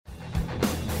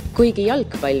Kuigi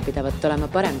jalgpall pidavat olema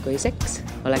parem kui seks,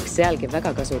 oleks sealgi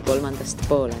väga kasu kolmandast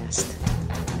poolajast.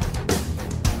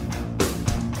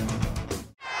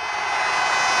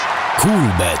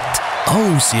 Kuulbet,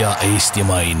 aus ja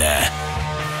eestimaine.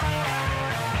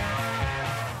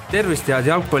 Tervist head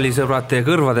jalgpallisõbrad, teie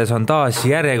kõrvades on taas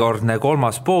järjekordne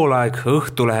kolmas poolaeg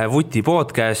Õhtulehe Vuti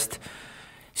podcast.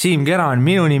 Siim Kera on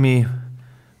minu nimi,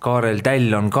 Kaarel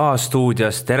Täll on ka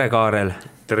stuudios. Tere Kaarel!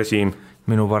 Tere Siim!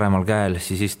 Minu paremal käel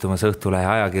siis istumas Õhtulehe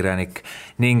ajakirjanik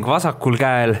ning vasakul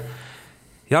käel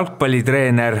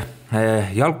jalgpallitreener,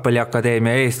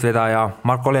 Jalgpalliakadeemia eestvedaja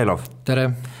Marko Lelov. Tere!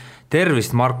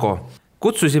 Tervist, Marko!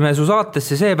 Kutsusime su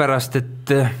saatesse seepärast,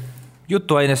 et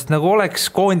jutuainest nagu oleks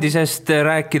koondisest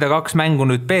rääkida 2 mängu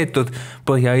nüüd peetud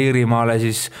Põhja-Iirimaale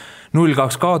siis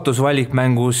 0-2 kaotus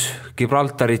valikmängus,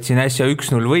 Gibraltarit siin äsja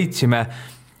 1-0 võitsime,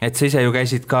 et sa ise ju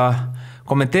käisid ka,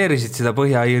 kommenteerisid seda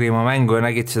Põhja-Iirimaa mängu ja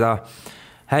nägid seda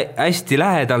hästi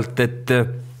lähedalt, et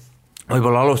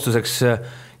võib-olla alustuseks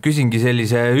küsingi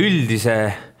sellise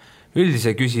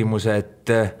üldise küsimuse, et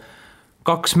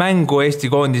 2 mängu Eesti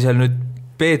koondisel nüüd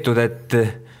peetud, et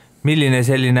milline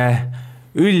selline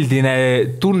üldine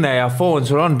tunne ja foon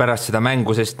sul on pärast seda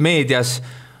mängu, sest meedias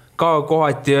ka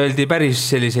kohati öeldi päris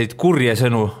selliseid kurje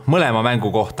sõnu mõlema mängu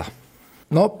kohta.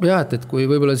 No jah, et kui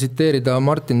võib-olla tsiteerida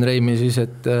Martin Reimi siis,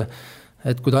 et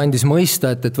kui ta andis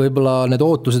mõista, et võib-olla need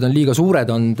ootused on liiga suured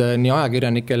olnud nii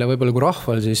ajakirjanikele võib-olla kui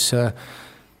rahval, siis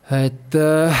et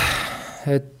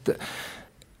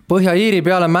Põhja-Iiri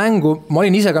peale mängu, ma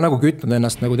olin ise ka nagu kütnud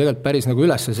ennast nagu tegelikult päris nagu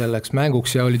üles selleks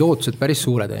mänguks ja olid ootused päris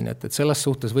suured, et selles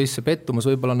suhtes võis see pettumus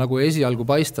võib-olla nagu esialgu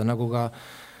paista nagu ka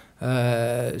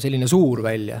selline suur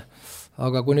välja.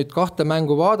 Aga kui nüüd 2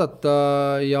 mängu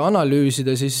vaadata ja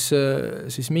analüüsida,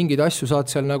 siis mingeid asju saad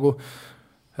seal nagu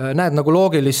näed nagu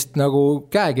loogilist nagu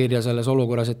käekirja selles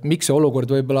olukorras, et miks see olukord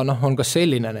võib-olla on kas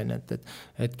selline,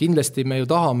 et kindlasti me ju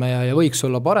tahame ja võiks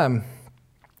olla parem,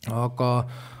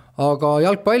 aga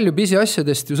jalgpalli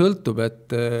pisiasjadest ju sõltub,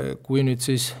 et kui nüüd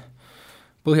siis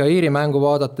Põhja-Iiri mängu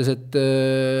vaadates, et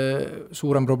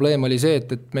suurem probleem oli see,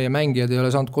 et meie mängijad ei ole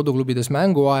saanud koduklubides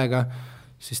mänguaega,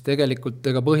 siis tegelikult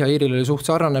ega Põhja-Iiril oli suht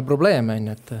sarnane probleem,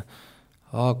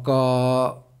 aga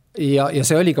ja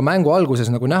see oli ka mängu alguses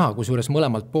nagu näha, kusjuures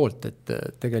mõlemalt poolt, et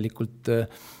tegelikult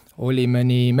olime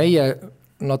nii meie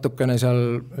natukene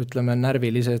seal, ütleme,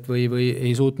 närvilised või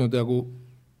ei suutnud nagu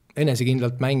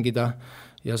enesekindlalt mängida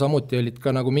ja samuti olid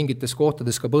ka nagu mingites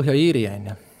kohtades ka Põhja-Iiri,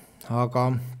 aga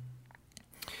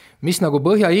mis nagu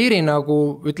Põhja-Iiri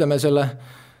nagu, ütleme, selle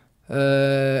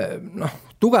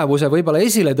tugevuse võib-olla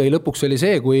esile tõi lõpuks oli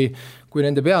see, kui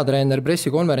nende peatreener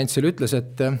pressikonverentsil ütles,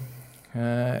 et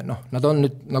nad on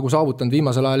nüüd nagu saavutanud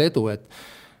viimasel ajal edu,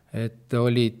 et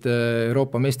olid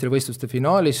Euroopa meistrivõistluste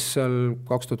finaalis seal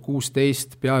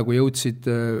 2016, peaaegu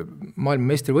jõudsid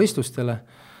maailma meistrivõistlustele,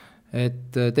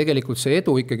 et tegelikult see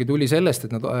edu ikkagi tuli sellest,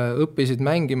 et nad õppisid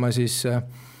mängima siis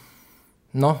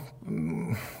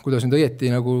kuidas nüüd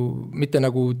õieti nagu, mitte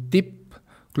nagu tippklub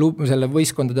selle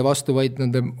võistkondade vastu, vaid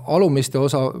nende alumiste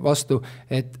osa vastu,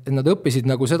 et nad õppisid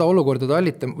nagu seda olukorda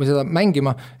või seda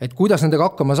mängima, et kuidas nendega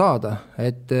hakkama saada,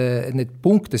 et neid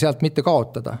punkte sealt mitte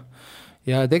kaotada.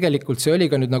 Ja tegelikult see oli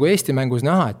ka nüüd nagu Eesti mängus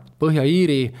näha, et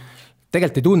Põhja-Iiri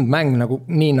tegelikult ei tundnud mäng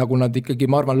nii, nagu nad ikkagi,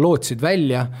 ma arvan, lootsid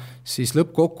välja, siis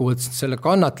lõppkokkuvõttes selle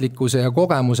kannatlikkuse ja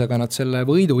kogemusega nad selle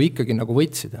võidu ikkagi nagu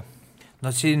võtsid.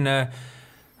 No siin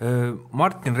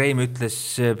Martin Reim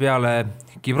ütles peale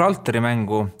Gibraltari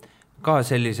mängu ka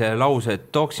sellise lause, et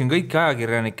tooksin kõiki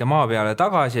ajakirjanike maa peale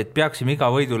tagasi, et peaksime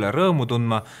iga võidule rõõmu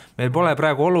tundma. Meil pole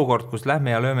praegu olukord, kus lähme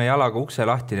ja lööme jalaga ukse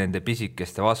lahti nende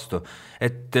pisikeste vastu.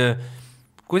 Et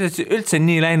kuidas üldse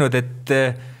nii läinud, et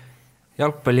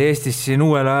jalgpalli Eestis siin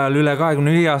uuel ajal üle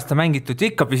 25 aasta mängitud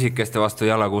ikka pisikeste vastu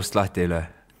jalagust lahti üle?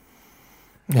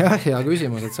 Jah, hea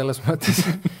küsimus, et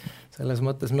selles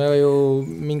mõttes me ju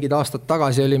mingid aastad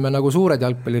tagasi olime nagu suured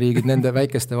jalgpalliriigid nende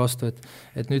väikeste vastu,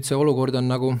 et nüüd see olukord on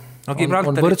nagu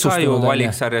Gibraltarit ka ju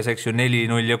valiksarjas, eks ju,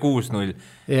 4-0 ja 6-0.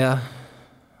 Jah,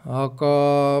 aga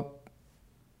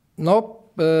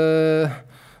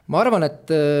ma arvan, et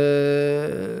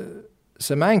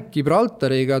see mäng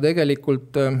Gibraltariga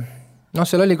tegelikult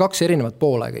seal oli 2 erinevat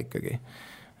poolega ikkagi.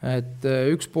 Et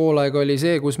üks poolega oli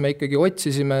see, kus me ikkagi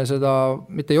otsisime seda,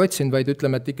 mitte ei otsinud, vaid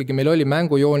ütleme, et ikkagi meil oli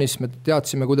mängujoonis, me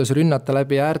teadsime, kuidas rünnata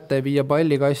läbi äärte, viia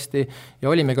pallikasti ja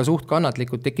olime ka suht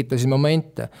kannatlikud, tekitasime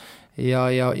momente.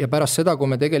 Ja pärast seda, kui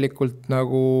me tegelikult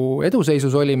nagu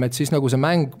eduseisus olime, et siis nagu see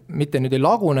mäng mitte nüüd ei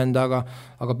lagunenud,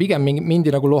 aga pigem mindi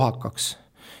nagu lohakaks.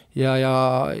 Ja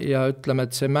ütleme,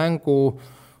 et see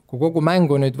kui kogu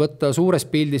mängu nüüd võtta suures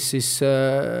pildis, siis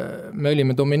me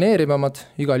olime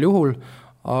domineerivamad igal juhul,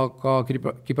 aga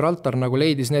Gibraltar nagu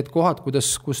leidis need kohad,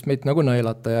 kust meid nagu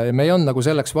nõelata ja me ei olnud nagu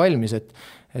selleks valmis,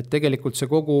 et tegelikult see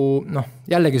kogu,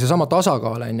 jällegi see sama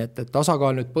tasakaal, et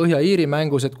tasakaal nüüd Põhja-Iiri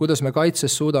mängus, et kuidas me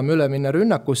kaitses suudame üle minna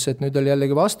rünnakusse, et nüüd oli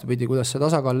jällegi vastupidi, kuidas see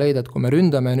tasakaal leida, et kui me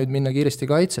ründame nüüd minna kiiresti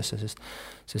kaitsesse,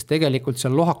 sest tegelikult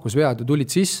seal lohakusvead ju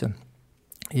tulid sisse.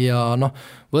 Ja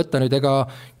võtta nüüd, ega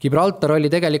Gibraltar oli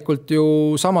tegelikult ju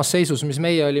samas seisus, mis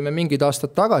meie olime mingid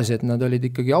aastad tagasi, et nad olid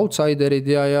ikkagi outsiderid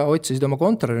ja otsisid oma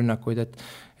kontrarünnakuid,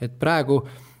 et praegu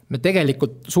me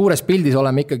tegelikult suures pildis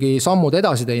oleme ikkagi sammud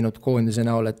edasi teinud koondise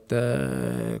näol, et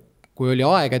kui oli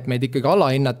aeg, et meid ikkagi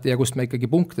alahinnati ja kust me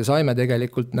ikkagi punkte saime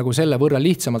tegelikult nagu selle võrra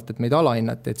lihtsamalt, et meid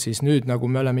alahinnati, et siis nüüd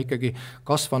nagu me oleme ikkagi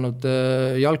kasvanud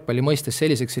jalgpalli mõistes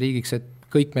selliseks riigiks, et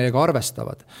kõik meiega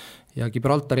arvestavad. Ja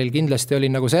Gibraltaril kindlasti oli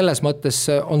nagu selles mõttes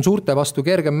on suurte vastu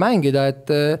kergem mängida,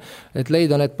 et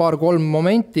leida need 2-3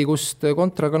 momenti, kust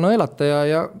kontraga nõelata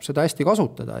ja seda hästi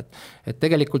kasutada. Et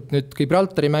tegelikult nüüd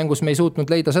Gibraltari mängus me ei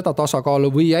suutnud leida seda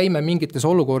tasakaalu või jäime mingites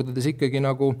olukordades ikkagi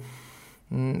nagu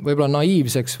võib-olla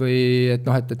naiivseks või et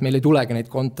meil ei tulegi neid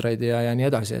kontraid ja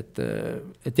nii edasi,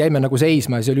 et jäime nagu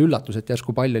seisma ja see oli üllatus, et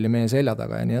järsku pall oli meie selja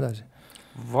taga ja nii edasi.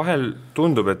 Vahel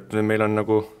tundub, et meil on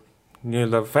nagu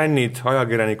nii-öelda fännid,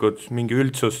 ajakirjanikud, mingi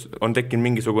üldsus on tekkinud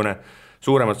mingisugune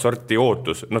suuremat sorti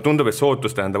ootus. Tundub, et see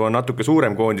ootus tähendab on natuke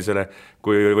suurem koondisele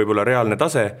kui võib-olla reaalne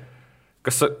tase.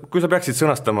 Kui sa peaksid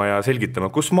sõnastama ja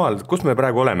selgitama, kus me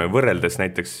praegu oleme võrreldes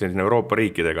näiteks Euroopa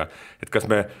riikidega, et kas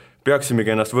me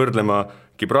peaksimegi ennast võrdlema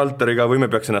Gibraltariga või me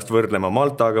peaks ennast võrdlema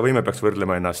Maltaga või me peaks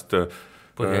võrdlema ennast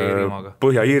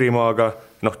Põhja-Iirimaaga.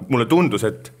 Mulle tundus,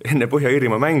 et enne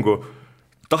Põhja-Iirimaa mängu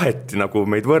taheti nagu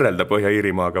meid võrrelda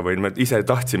Põhja-Iirimaaga või me ise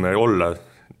tahtsime olla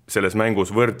selles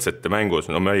mängus võrdsete mängus,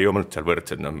 me ei olnud seal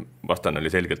võrdsed, vastane oli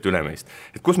selgelt üle meist.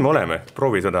 Et kus me oleme?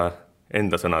 Proovi seda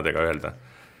enda sõnadega öelda.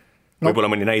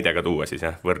 Võib-olla mõni näidega tuua siis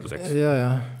võrdluseks.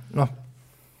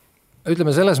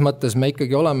 Ütleme selles mõttes me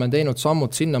ikkagi oleme teinud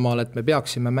sammud sinnamaal, et me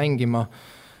peaksime mängima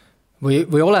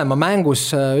või olema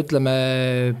mängus, ütleme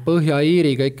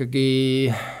Põhja-Iiriga ikkagi,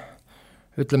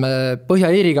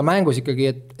 Põhja-Iiriga mängus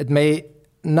ikkagi, et me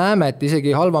näeme, et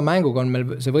isegi halva mänguga on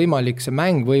meil see võimalik, see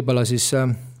mäng võib-olla siis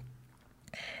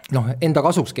enda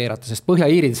kasuks keerata, sest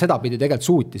Põhja-Iiri seda pidi tegelikult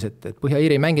suutis, et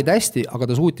Põhja-Iiri mängid hästi, aga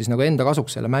ta suutis nagu enda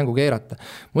kasuks selle mängu keerata.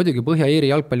 Muidugi Põhja-Iiri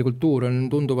jalgpallikultuur on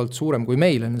tunduvalt suurem kui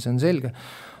meil, see on selge.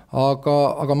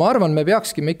 Aga ma arvan, me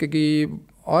peakski ikkagi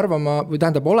arvama, või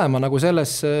tähendab olema nagu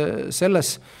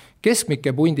selles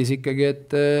keskmike pundis ikkagi,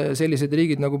 et sellised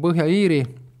riigid nagu Põhja-Iiri,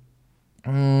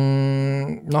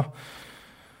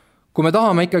 kui me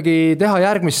tahame ikkagi teha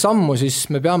järgmist sammu, siis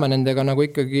me peame nendega nagu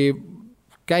ikkagi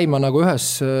käima nagu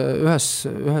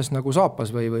ühes nagu saapas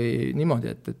või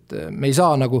niimoodi, et me ei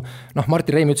saa nagu,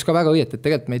 Martin Reim ütles ka väga õieti, et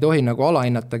tegelikult me ei tohi nagu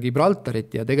alahinnata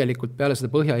Gibraltarit ja tegelikult peale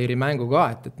seda Põhja-Iiri mängu ka,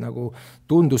 et nagu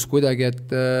tundus kuidagi,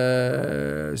 et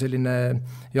selline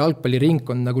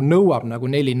jalgpalliringkond nagu nõuab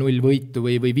nagu 4-0 võitu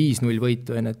või 5-0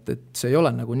 võitu, et see ei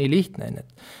ole nagu nii lihtne,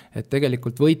 et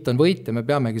tegelikult võit on võit ja me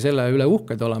peamegi selle üle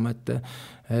uhked olema,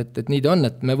 et nii ta on,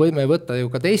 et me võime võtta ju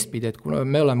ka teistpidi, et kuna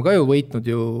me oleme ka ju võitnud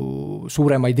ju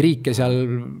suuremaid riike seal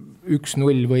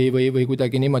 1-0 või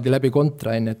kuidagi niimoodi läbi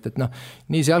kontra, et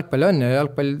nii see jalgpall on ja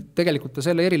jalgpall tegelikult ta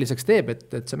selle eriliseks teeb,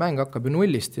 et see mäng hakkab ju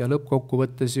nullist ja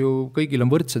lõppkokkuvõttes ju kõigil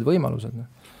on võrdsed võimalused.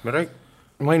 Me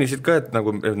mainisid ka, et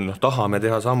nagu tahame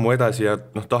teha sammu edasi ja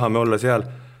tahame olla seal,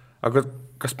 aga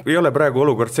kas ei ole praegu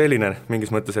olukord selline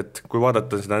mingis mõttes, et kui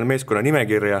vaadata seda meeskonna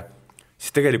nimekirja,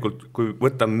 siis tegelikult, kui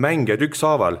võtta mängijad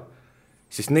ükshaaval,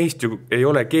 siis neist ju ei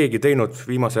ole keegi teinud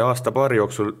viimase aasta-paari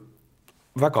jooksul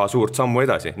väga suurt sammu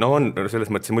edasi. On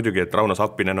selles mõttes muidugi, et Rauno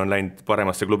Sappinen on läinud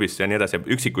paremasse klubisse ja nii edasi,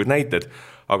 üksikuid näited,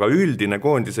 aga üldine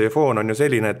koondise foon on ju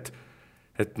selline,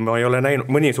 et ma ei ole näinud,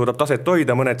 mõni suudab taset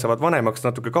hoida, mõned saavad vanemaks,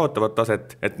 natuke kaotavad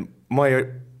taset, et ma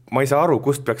ei saa aru,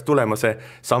 kust peaks tulema see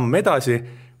samm edasi,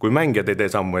 kui mängijad ei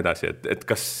tee sammu edasi, et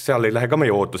kas seal ei lähe ka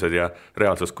meie ootused ja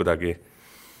reaalsus kuidagi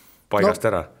paigast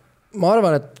ära? Ma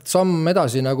arvan, et samm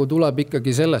edasi nagu tuleb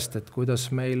ikkagi sellest, et kuidas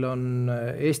meil on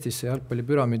Eestis see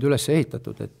jalgpallipüramiid üles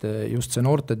ehitatud, et just see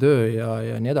noorte töö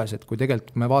ja nii edasi, et kui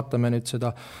tegelikult me vaatame nüüd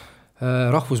seda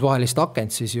rahvusvahelist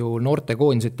akent, siis ju noorte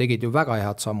koondised tegid ju väga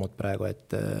head sammud praegu,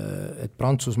 et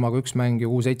Prantsusmaaga üks mäng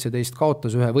ju U17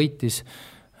 kaotas, ühe võitis,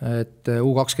 et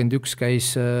U21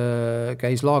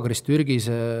 käis laagris Türgis,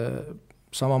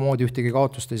 samamoodi ühtegi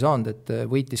kaotust ei saanud, et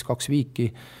võitis 2 viiki,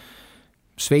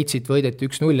 Sveitsit võideti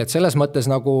 1-0, et selles mõttes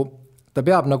nagu ta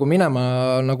peab nagu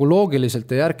minema nagu loogiliselt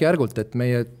ja järk-järgult, et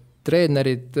meie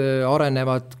treenerid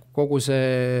arenevad, kogu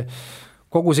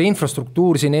see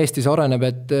infrastruktuur siin Eestis areneb,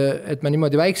 et me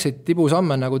niimoodi väikseid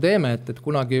tibusamme nagu teeme, et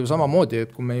kunagi ju samamoodi,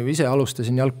 et kui me ju ise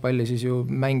alustasin jalgpalli, siis ju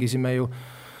mängisime ju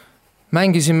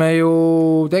mängisime ju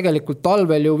tegelikult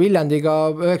talvel ju Viljandiga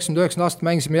 99 aastat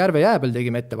mängisime Järve jää peal,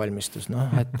 tegime ettevalmistus,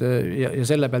 et ja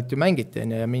selle pealt ju mängiti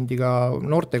ja mindi ka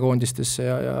noortekoondistesse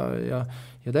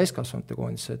ja täiskasvanute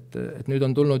koondisse, et nüüd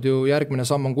on tulnud ju järgmine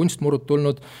samm on kunstmurud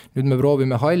tulnud, nüüd me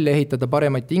proovime halli ehitada,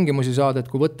 paremaid tingimusi saada, et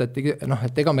kui võtta,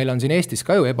 et ega meil on siin Eestis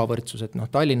ka ju ebavõrdsus, et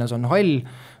Tallinnas on hall,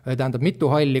 tähendab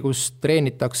mitu halli, kus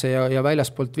treenitakse ja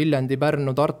väljaspoolt Viljandi,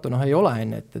 Pärnu, Tartu, ei ole,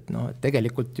 et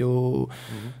tegelikult ju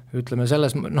ütleme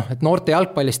selles, et noorte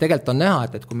jalgpallis tegelikult on näha,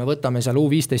 et kui me võtame seal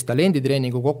U15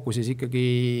 talenditreeningu kokku, siis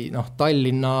ikkagi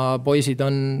Tallinna poisid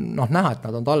on näha, et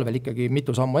nad on talvel ikkagi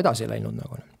mitu sammu edasi läinud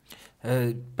nagu.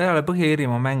 Peale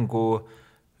Põhja-Iirimaa mängu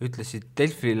ütlesid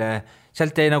Delfile,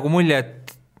 sealt jäi nagu mulje,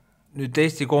 et nüüd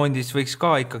Eesti koondis võiks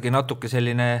ka ikkagi natuke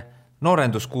selline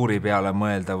noorenduskuuri peale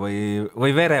mõelda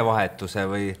või verevahetuse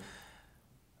või...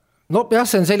 No jah,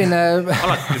 see on selline...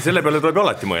 Alati, selle peale tuleb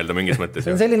alati mõelda mingis mõttes.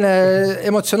 See on selline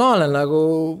emotsionaalne nagu,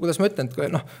 kuidas ma ütlen,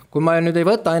 kui ma nüüd ei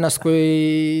võta ennast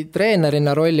kui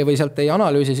treenerina rolli või sealt ei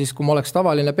analüüsi, siis kui ma oleks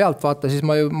tavaline pealtvaata, siis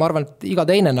ma arvan, et iga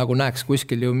teine nagu näeks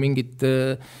kuskil ju mingit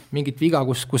viga,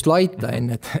 kus laita,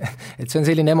 et see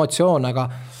on selline emotsioon, aga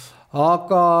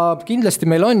kindlasti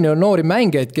meil on ju noori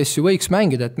mängijaid, kes ju võiks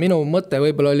mängida, et minu mõte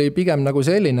võib-olla oli pigem nagu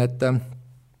selline,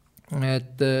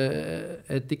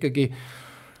 et ikkagi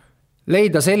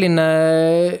leida selline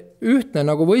ühtne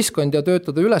nagu võistkond ja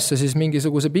töötada ülesse siis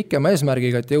mingisuguse pikema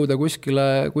eesmärgiga, et jõuda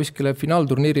kuskile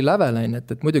finaalturniiri lävele,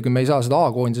 et muidugi me ei saa seda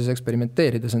A-koondises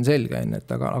eksperimenteerida, see on selge,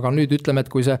 aga nüüd ütleme,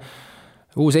 et kui see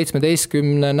U17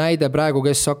 näide praegu,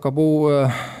 kes hakkab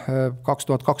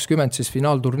 2020 siis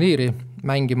finaalturniiri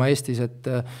mängima Eestis,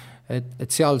 et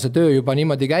seal see töö juba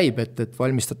niimoodi käib, et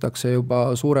valmistatakse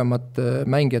juba suuremat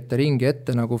mängijate ringi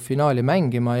ette nagu finaali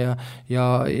mängima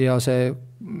ja see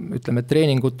ütleme,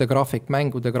 treeningute graafik,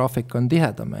 mängude graafik on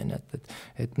tihedam,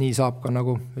 et nii saab ka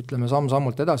nagu, ütleme,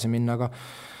 samm-sammult edasi minna, aga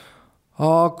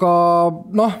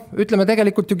ütleme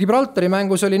tegelikult ju Gibraltari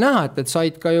mängus oli näha, et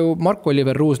said ka ju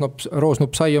Mark-Oliver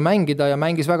Roosnup sai ju mängida ja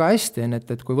mängis väga hästi,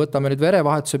 et kui võtame nüüd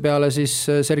verevahetuse peale, siis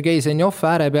Sergei Zenjov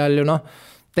ääre peal ju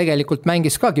tegelikult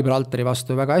mängis ka Gibraltari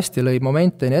vastu väga hästi, lõi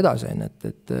momente ja nii edasi,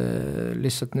 et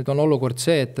lihtsalt nüüd on olukord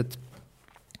see,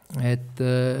 et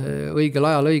õigel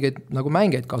ajal õigeid nagu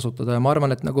mängeid kasutada ja ma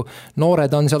arvan, et nagu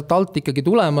noored on sealt alt ikkagi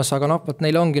tulemas, aga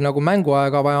neil ongi nagu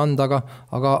mänguaega vaja anda,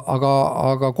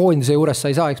 aga koondise juures sa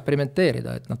ei saa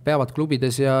eksperimenteerida, et nad peavad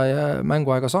klubides ja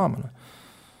mänguaega saama.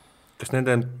 Kas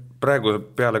nende praegu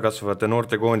peale kasvavate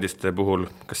noorte koondiste puhul,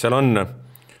 kas seal on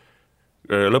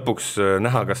lõpuks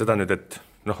näha ka seda nüüd, et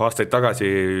aastaid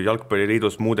tagasi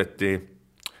Jalgpalliliidus muudeti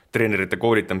treenerite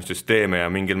koolitamissüsteeme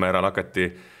ja mingil määral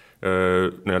hakati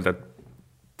nii-öelda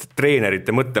treenerite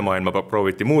mõttemaailma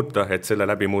prooviti muuta, et selle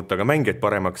läbi muuta ka mängijaid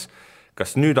paremaks.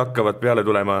 Kas nüüd hakkavad peale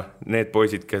tulema need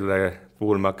poisid, kelle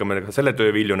puhul me hakkame ka selle töö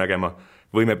vilju nägema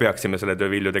või me peaksime selle töö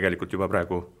vilju tegelikult juba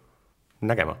praegu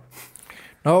nägema?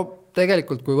 No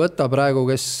tegelikult kui võtta praegu,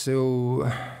 kes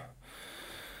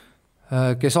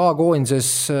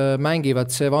A-koondises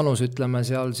mängivad see vanus, ütleme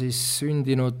seal siis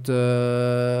sündinud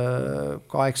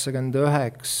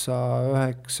 89,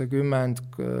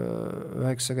 90,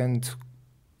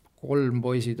 93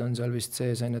 poisid on seal vist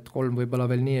sees, et 3 võib-olla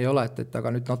veel nii ei ole, et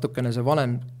aga nüüd natukene see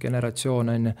vanem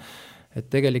generatsioon on, et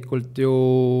tegelikult ju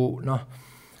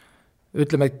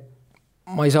ütleme,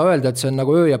 ma ei saa öelda, et see on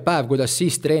nagu öö ja päev, kuidas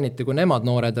siis treeniti, kui nemad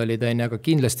noored olid, aga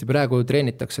kindlasti praegu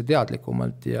treenitakse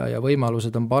teadlikumalt ja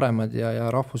võimalused on paremad ja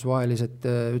rahvusvahelised,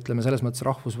 ütleme selles mõttes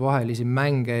rahvusvahelisi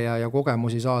mänge ja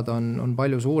kogemusi saada on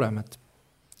palju suuremad.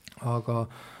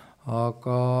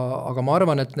 Aga ma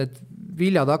arvan, et need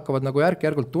viljad hakkavad nagu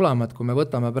järk-järgult tulema, et kui me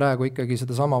võtame praegu ikkagi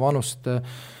seda sama vanust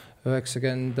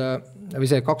 90 või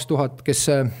see 2000, kes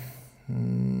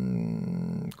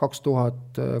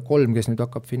 2003, kes nüüd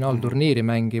hakkab finaalturniiri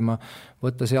mängima,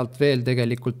 võtta sealt veel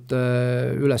tegelikult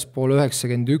ülespoole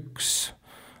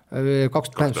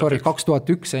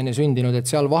 2001 enne sündinud, et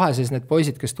seal vaheses need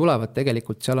poisid, kes tulevad,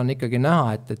 tegelikult seal on ikkagi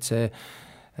näha, et see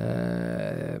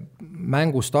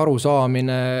mängust aru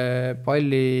saamine,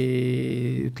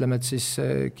 palli, ütleme, et siis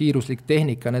kiiruslik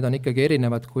tehnika, need on ikkagi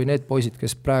erinevad kui need poisid,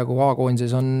 kes praegu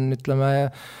A-koondises on,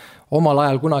 ütleme, omal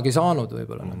ajal kunagi saanud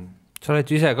võib-olla. Sa oled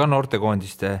ju ise ka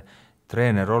noortekoondiste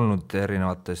treener olnud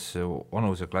erinevates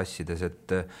vanuseklassides, et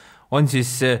on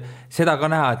siis seda ka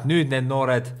näha, et nüüd need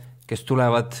noored, kes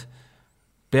tulevad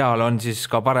peale, on siis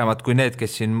ka paremad kui need,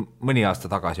 kes siin mõni aasta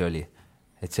tagasi oli.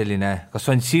 Et selline, kas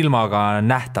on silmaga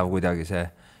nähtav kuidagi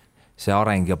see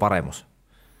areng ja paremus?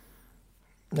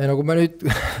 Nagu me nüüd,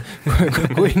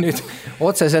 kui nüüd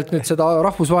otseselt nüüd seda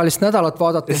rahvusvahelist nädalat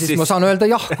vaadata, siis ma saan öelda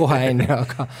jah kohe enne,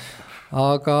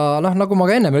 aga nagu ma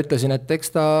ka ennem ütlesin, et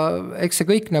eks see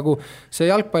kõik nagu, see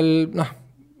jalgpall,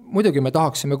 muidugi me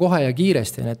tahaksime kohe ja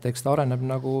kiiresti, et eks ta areneb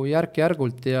nagu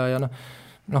järk-järgult ja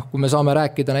kui me saame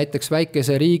rääkida näiteks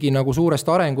väikese riigi nagu suurest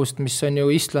arengust, mis on ju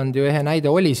Island ju ehe näide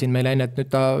oli siin meil enne, et nüüd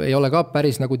ta ei ole ka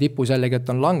päris nagu tipus jällegi, et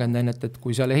on langenud enne, et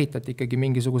kui seal ehitati ikkagi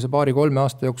mingisuguse 2-3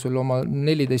 aasta jooksul oma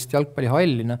 14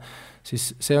 jalgpallihallina,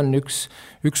 siis see on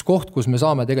üks koht, kus me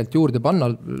saame tegelikult juurde panna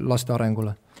laste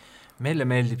arengule. Meile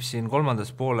meeldib siin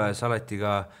kolmandas pooles alati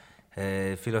ka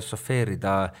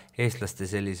filosofeerida eestlaste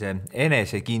sellise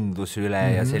enesekindluse üle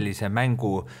ja sellise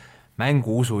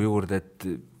mänguusu juurde, et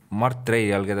Mart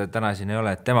Reial, keda täna siin ei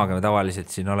ole, et temaga me tavaliselt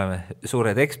siin oleme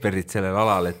suured eksperdid sellel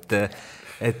alal,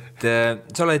 et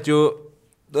sa oled ju,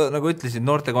 nagu ütlesid,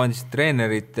 noortekoondist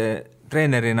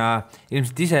treenerina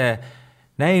ilmselt ise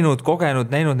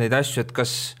kogenud neid asju, et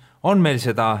kas on meil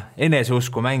seda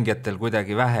eneseusku mängijatel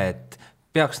kuidagi vähe, et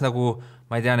peaks nagu,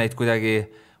 ma ei tea, neid kuidagi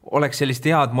oleks sellist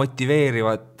head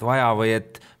motiveerivat vaja või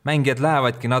et mängijad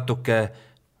lähevadki natuke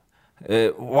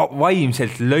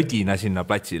vaimselt lödina sinna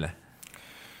platsile?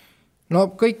 No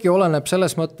kõik ju oleneb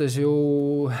selles mõttes ju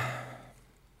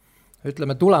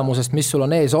ütleme tulemusest, mis sul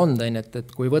on ees on,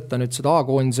 et kui võtta nüüd seda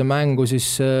A-koondise mängu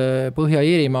siis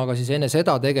Põhja-Iirimaaga, siis enne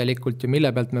seda tegelikult ju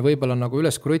mille pealt me võib-olla nagu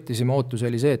üles krutisime ootus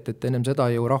oli see, et ennem seda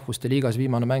ju Rahvuste liigas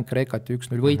viimane mäng Kreekat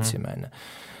 1-0 võitsime.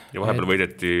 Ja vahepeal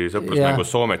võideti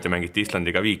sõprusmängus Soomet ja mängiti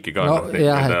Islandiga viiki ka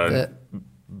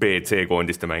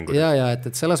B-C-koondiste mängud. Ja, et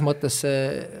selles mõttes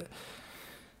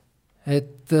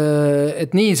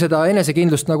et nii seda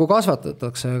enesekindlust nagu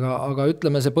kasvatatakse, aga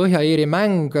ütleme see Põhja-Iiri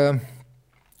mäng,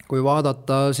 kui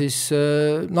vaadata, siis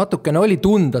natukene oli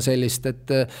tunda sellist,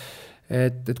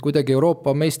 et kuidagi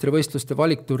Euroopa meistrivõistluste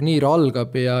valikturniir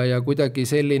algab ja kuidagi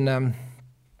selline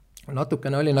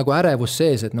natukene oli nagu ärevus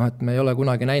sees, et me ei ole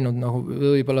kunagi näinud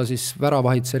võib-olla siis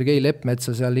väravahid Sergei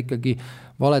Leppmetsa seal ikkagi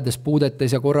valedes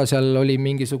puudetes ja korra seal oli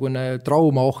mingisugune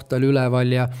traumaoht oli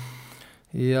üleval ja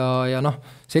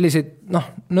selliseid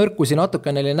nõrkusi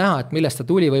natukene oli näha, et millest ta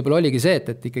tuli, võib-olla oligi see,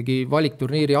 et ikkagi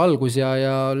valikturniiri algus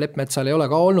ja Leppmetsal ei ole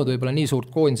ka olnud võib-olla nii suurt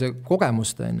koondise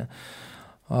kogemust.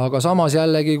 Aga samas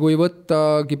jällegi, kui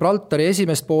võtta Gibraltari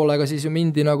esimest poolega, siis ju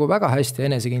mindi nagu väga hästi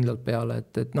enesekindlalt peale,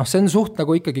 et see on suht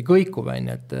nagu ikkagi kõikuv,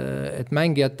 et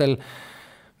mängijatel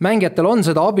on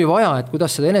seda abi vaja, et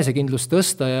kuidas seda enesekindlust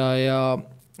tõsta ja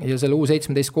selle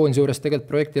U17 koondise juures tegelikult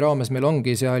projekti raames meil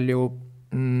ongi seal ju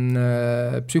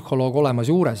psühholoog olemas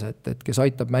juures, et kes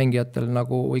aitab mängijatel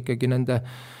nagu ikkagi nende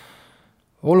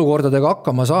olukordadega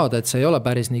hakkama saada, et see ei ole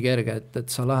päris nii kerge, et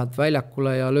sa lähed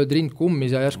väljakule ja lööd rind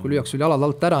kummis ja järsku lüüaks sul jalad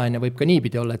alt ära, võib ka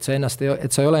niipidi olla, et sa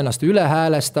ei ole ennast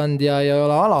ülehäälestanud ja ei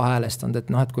ole alahäälestanud,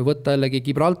 et kui võtta jällegi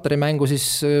Gibraltari mängu, siis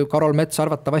Karol Mets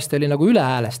arvatavasti oli nagu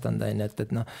ülehäälestanud,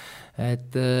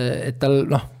 et tal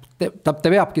ta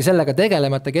peabki sellega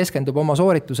tegelema, et ta keskendub oma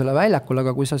sooritusele väljakul,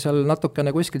 aga kui sa seal natukene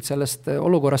kuskilt sellest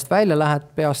olukorrast välja lähed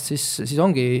peast, siis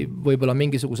ongi võib-olla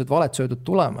mingisugused valed söödud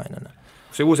tulema.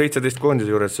 See U17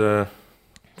 koondise juures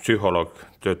psühholoog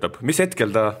töötab. Mis hetkel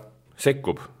ta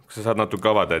sekkub? Kas sa saad natuke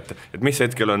avada, et mis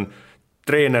hetkel on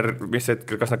treener, mis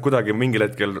hetkel, kas nad kuidagi mingil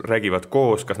hetkel räägivad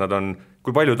koos, kas nad on,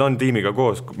 kui palju ta on tiimiga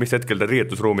koos, mis hetkel ta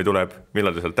riietusruumi tuleb,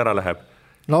 millal ta sealt ära läheb?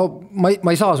 No ma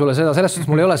ei saa sulle seda, selles suhtes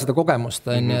mul ei ole seda kogemust,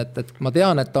 et ma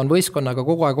tean, et ta on võistkonnaga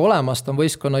kogu aeg olemas, ta on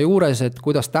võistkonna juures, et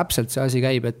kuidas täpselt see asi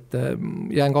käib, et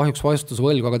jään kahjuks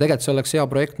vastusvõlgu, aga tegelikult see oleks hea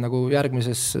projekt nagu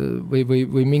järgmises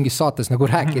või mingis saates nagu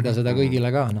rääkida seda kõigile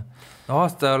ka. No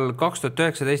aastal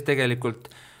 2019 tegelikult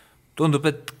tundub,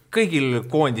 et kõigil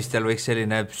koondistel võiks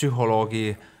selline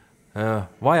psühholoogi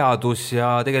vajadus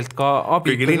ja tegelikult ka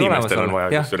abi. Kõigil inimestel on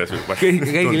vajadus.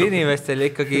 Kõigil inimestel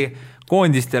ikkagi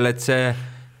koondistel, et see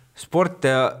sport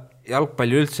ja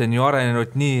jalgpalli üldse on ju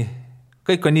arenenud nii,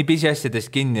 kõik on nii pisiasjadest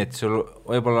kinni, et sul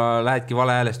võib-olla lähedki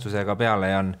valehäälestusega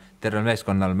peale ja on tervel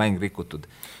meeskonnal mäng rikutud.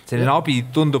 Selline abi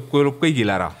tundub, kulub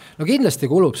kõigile ära. No kindlasti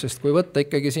kulub, sest kui võtta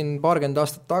ikkagi siin 20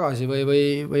 aastat tagasi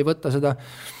või võtta seda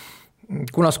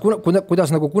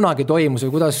kuidas nagu kunagi toimus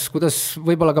või kuidas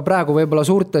võib-olla ka praegu võib-olla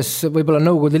suurtes, võib-olla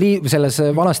selles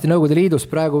vanasti Nõukogude Liidus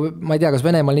praegu, ma ei tea, kas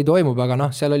Venemaal nii toimub, aga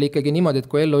seal oli ikkagi niimoodi, et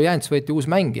kui Ellu Jääns võeti uus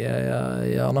mängija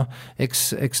ja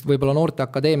eks võib-olla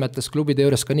noorteakadeemiates klubide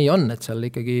juures ka nii on, et seal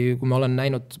ikkagi, kui ma olen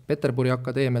näinud Peterburi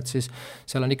akadeemiat, siis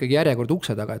seal on ikkagi järjekord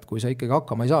ukse taga, et kui sa ikkagi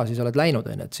hakkama ei saa, siis oled läinud,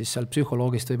 et siis seal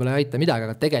psühholoogist võib-olla ei aita midagi,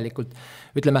 aga tegelikult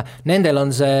ütleme, nendel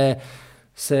on see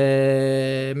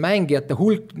mängijate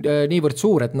hulk niivõrd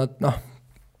suur, et nad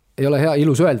ei ole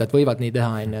ilus öelda, et võivad nii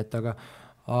teha,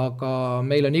 aga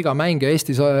meil on iga mängija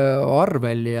Eestis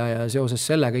arvel ja seoses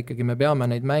sellega ikkagi me peame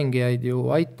neid mängijaid ju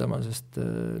aitama, sest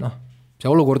see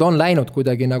olukord on läinud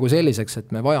kuidagi nagu selliseks,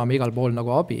 et me vajame igal pool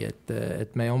nagu abi,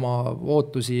 et me oma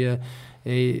ootusi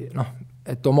ei,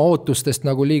 et oma ootustest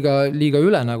nagu liiga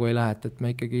üle nagu ei lähe, et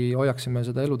me ikkagi hoiaksime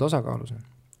seda elu tasakaalus.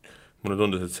 Mulle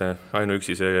tundus, et see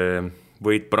ainuüksi see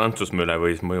võit Prantsusmaa üle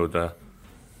võis mõjuda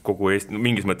kogu Eesti,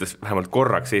 mingis mõttes vähemalt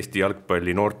korraks Eesti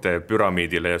jalgpalli noorte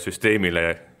püramiidile ja süsteemile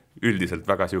üldiselt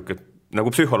väga siuke nagu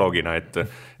psühholoogina,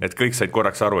 et kõik said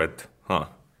korraks aru, et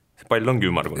see pall ongi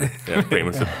ümmargune ja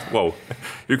põhimõtteliselt, wow,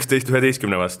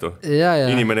 11-11 vastu.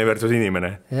 Inimene versus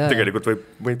inimene. Tegelikult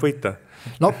võib võita.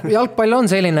 No jalgpall on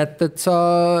selline, et sa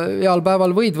heal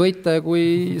päeval võid võita ja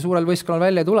kui suurel võistkonnal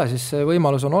välja ei tule, siis see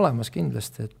võimalus on olemas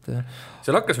kindlasti.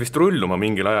 Seal hakkas vist rulluma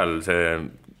mingil ajal see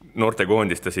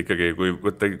noortekoondistes ikkagi, kui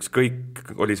võtta kõik,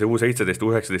 oli see U17,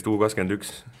 U19,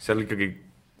 U21,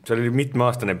 seal oli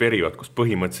mitmeaastane periood, kus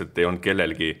põhimõtteliselt ei olnud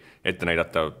kellelgi ette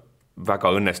näidata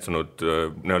väga õnnestunud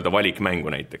nii-öelda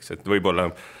valikmängu näiteks, et võib-olla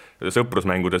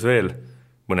sõprusmängudes veel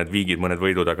mõned viigid, mõned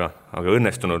võidud, aga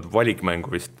õnnestunud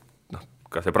valikmängu vist,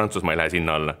 ka see Prantsusmaa ei lähe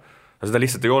sinna alla. Aga seda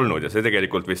lihtsalt ei olnud ja see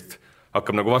tegelikult vist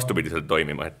hakkab nagu vastupidiselt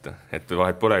toimima, et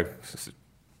vahet pole,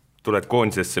 tuled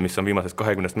koondisesse, mis on viimasest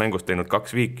 20 mängust teinud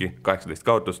 2 viiki, 18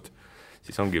 kaotust,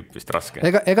 siis ongi vist raske.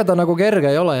 Ega ta nagu kerge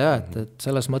ei ole, et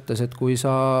selles mõttes, et kui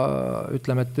sa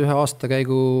ütleme, et ühe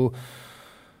aastakäigu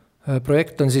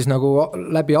projekt on siis nagu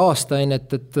läbi aasta,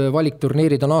 et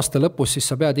valikturniirid on aasta lõpus, siis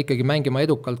sa pead ikkagi mängima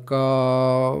edukalt ka,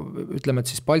 ütleme,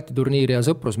 et siis Balti turniiri ja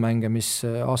sõprusmänge, mis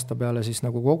aasta peale siis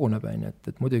nagu koguneb,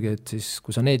 et muidugi, et siis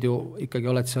kui sa need ju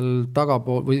ikkagi oled seal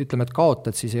tagapool või ütleme, et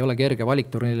kaotad, siis ei ole kerge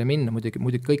valikturniirile minna,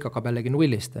 muidugi kõik hakkab jällegi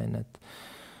nullist, et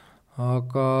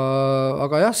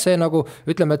aga jah, see nagu,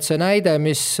 ütleme, et see näide,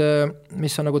 mis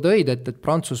sa nagu tõid, et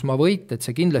Prantsusmaa võit, et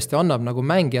see kindlasti annab nagu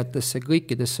mängijatesse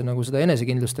kõikidesse nagu seda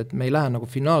enesekindlust, et me ei lähe nagu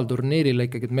finaalturniirile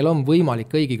ikkagi, et meil on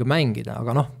võimalik kõigiga mängida,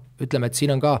 aga ütleme, et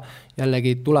siin on ka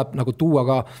jällegi tuleb nagu tuua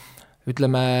ka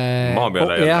ütleme,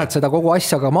 et seda kogu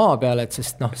asja ka maa peale, et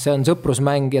sest see on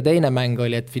sõprusmäng ja teine mäng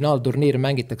oli, et finaalturniir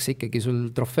mängitakse ikkagi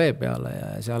sul trofee peale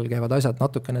ja seal käivad asjad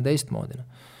natukene teistmoodi.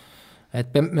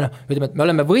 Ütleme, et me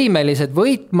oleme võimelised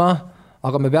võitma,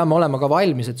 aga me peame olema ka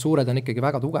valmis, et suured on ikkagi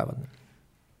väga tugevad.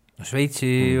 Šveitsi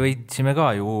võitsime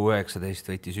ka ju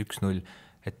U19, võitis 1-0.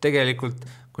 Et tegelikult,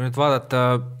 kui nüüd vaadata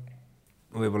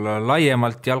võib-olla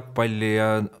laiemalt jalgpalli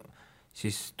ja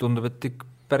siis tundub, et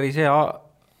päris hea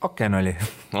aken oli.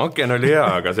 Aken oli hea,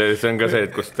 aga see on ka see,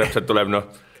 et kus täpselt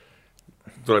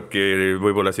tulebki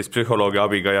võib-olla siis psühholoogi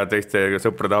abiga ja teiste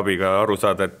sõprade abiga aru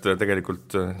saada, et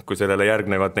tegelikult kui sellele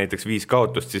järgnevad näiteks 5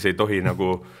 kaotust, siis ei tohi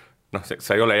nagu,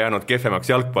 sa ei ole jäänud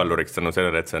kehvemaks jalgpalluriks tänu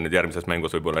sellele, et sa nüüd järgmises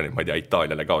mängus võib-olla, ma ei tea,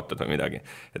 Itaaliale kaotad või midagi.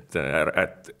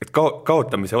 Et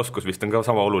kaotamise oskus vist on ka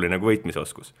sama oluline kui võitmise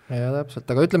oskus. Ja täpselt,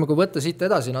 aga ütleme, kui võtta siit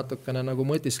edasi natukene nagu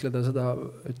mõtiskleda seda,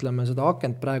 ütleme seda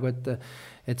akent praegu,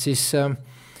 et siis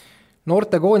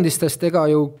noortekoondistest ega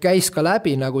ju käis ka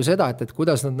läbi nagu seda, et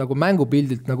kuidas nad nagu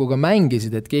mängupildilt nagu ka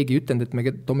mängisid, et keegi ütlenud, et me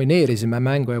domineerisime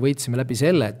mängu ja võitsime läbi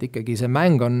selle, et ikkagi see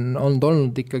mäng on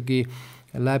olnud ikkagi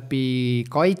läbi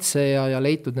kaitse ja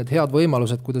leitud need head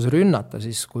võimalused, kuidas rünnata,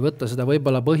 siis kui võtta seda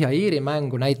võib-olla Põhja-Iiri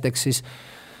mängu näiteks, siis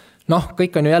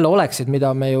kõik on ju jälle oleksid,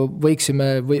 mida me ju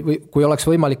võiksime, või kui oleks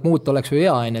võimalik muuta, oleks ju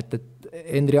hea, et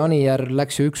Endri Anijärv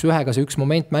läks ju 1-1, see üks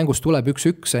moment mängus tuleb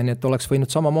 1-1, et oleks võinud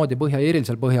samamoodi Põhja-Iiril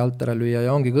seal Põhja-Altare lüüa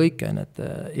ja ongi kõik.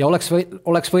 Ja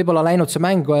oleks võib-olla läinud see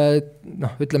mäng,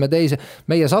 ütleme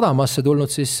meie Sadamasse tulnud,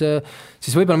 siis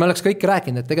võib-olla me oleks kõik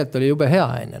rääkinud, et tegelikult oli jube hea,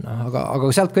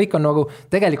 aga sealt kõik on nagu,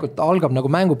 tegelikult algab nagu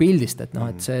mängupildist, et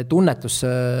see tunnetus,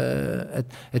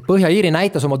 et Põhja-Iiri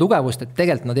näitas oma tugevust, et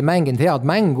tegelikult nad ei mänginud head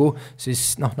mängu,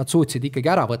 siis nad suutsid ikkagi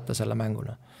ära võtta selle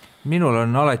mänguna. Minul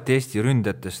on alati Eesti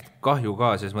ründajatest kahju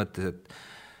ka selles mõttes, et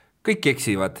kõik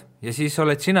eksivad ja siis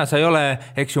oled sina, sa ei ole,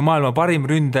 eks ju, maailma parim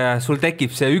ründaja, sul tekib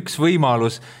see üks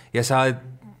võimalus ja sa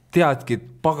teadki, et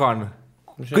pagan,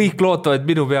 kõik lootavad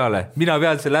minu peale, mina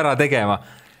pean selle ära tegema.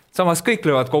 Samas kõik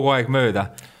löövad kogu aeg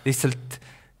mööda, lihtsalt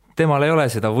temal ei ole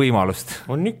seda võimalust.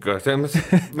 On ikka,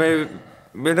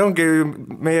 meil ongi,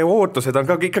 meie ootused on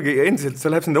ka ikkagi endiselt,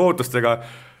 see läheb nende ootustega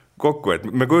kokku, et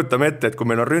me kujutame ette, et kui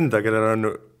meil on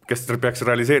ründaja, kes peaks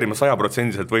realiseerima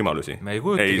 100% võimalusi.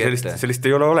 Sellist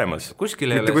ei ole olemas.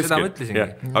 Kuskil ei ole, seda mõtlesingi.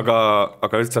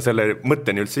 Aga üldse sa selle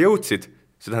mõtteni üldse jõudsid,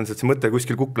 see tähendab, et see mõte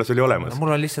kuskil kuklas oli olemas.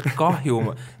 Mul on lihtsalt kahju,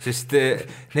 sest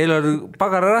neil on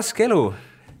pagara raske elu.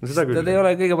 Nad ei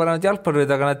ole kõige paremat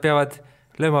jalgpallurid, aga nad peavad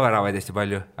lööma väravaid hästi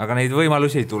palju, aga neid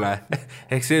võimalusi ei tule.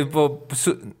 Ehk see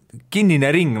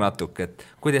kinnine ring natuke, et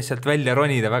kuidas sealt välja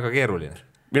ronida, väga keeruline.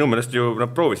 Minu meelest ju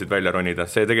nad proovisid välja ronida,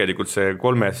 see tegelikult see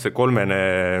kolmene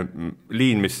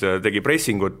liin, mis tegi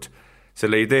pressingut,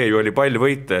 selle idee ju oli pall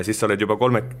võita ja siis sa oled juba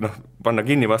panna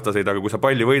kinni vastaseid, aga kui sa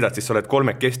palli võidad, siis sa oled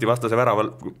kolmekesti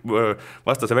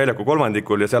vastase väljaku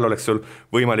kolmandikul ja seal oleks sul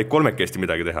võimalik kolmekesti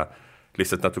midagi teha.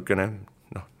 Lihtsalt natukene,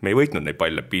 me ei võitnud neid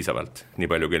palle piisavalt, nii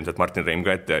palju kui ilmselt Martin Reim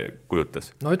ka ette kujutas.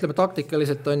 No ütleme,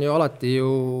 taktikaliselt on ju alati ju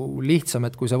lihtsam,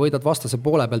 et kui sa võidad vastase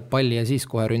poole pealt palli ja siis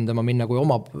kohe ründama minna, kui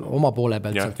oma poole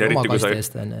pealt sealt oma kasti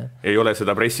eest. Ei ole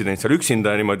seda pressident seal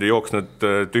üksinda niimoodi jooksnud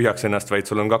tühjaks ennast,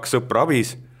 vaid sul on 2 sõpra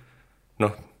abis.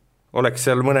 Oleks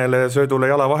seal mõnele söödule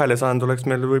jala vahele saanud, oleks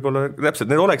meil võib-olla täpselt,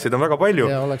 need oleksid on väga palju,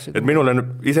 et minule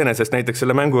iseenesest näiteks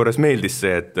selle mängu juures meeldis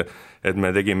see, et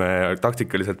me tegime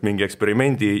taktikaliselt mingi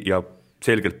eksperimendi ja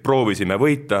selgelt proovisime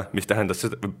võita, mis tähendas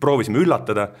seda, proovisime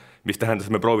üllatada, mis tähendas,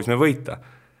 me proovisime võita,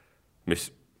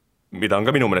 mida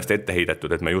on ka minu meelest ette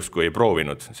heidetud, et me justkui ei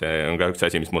proovinud, see on ka üks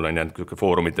asi, mis mul on jäänud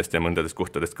foorumitest ja mõndadest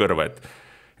kohtadest kõrva,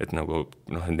 et nagu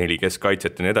 4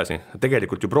 keskkaitset ja nii edasi,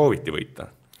 tegelikult ju prooviti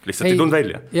võita. Lihtsalt ei tund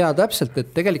välja. Jaa, täpselt, et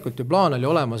tegelikult ju plaan oli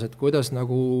olemas, et kuidas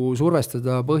nagu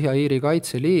survestada Põhja-Iiri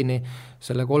kaitseliini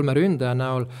selle 3 ründaja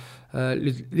näol.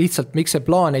 Lihtsalt miks see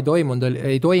plaan ei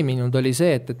toiminud oli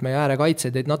see, et meie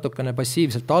äärekaitseid jäid natukene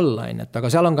passiivselt alla, aga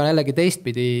seal on ka jällegi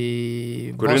teistpidi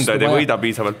kui ründajad ei võida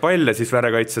piisavalt palle, siis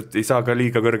äärekaitset ei saa ka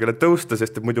liiga kõrgele tõusta,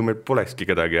 sest et muidu meil polekski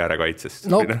kedagi äärekaitses.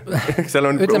 Seal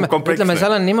on ütleme,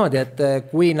 seal on niimoodi, et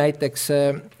kui näiteks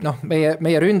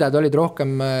meie ründajad olid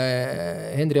rohkem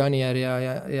Henri Anier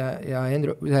ja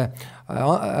Henri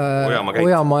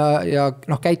Ojamaa ja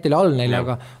Käit oli all neil,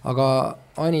 aga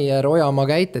Anier, Ojamaa,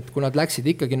 Käit, et kui nad läksid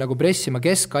ikkagi nagu pressima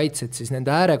keskkaitset, siis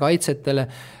nende äärekaitsetele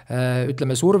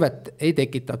ütleme survet ei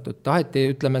tekitatud. Taheti,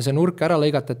 ütleme, see nurk ära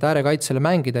lõigata, et äärekaitsele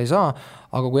mängida ei saa,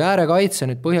 aga kui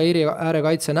äärekaitse, nüüd Põhja-Iiri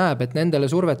äärekaitse näeb, et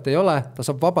nendele survet ei ole, ta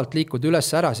saab vabalt liikuda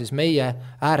üles ära, siis meie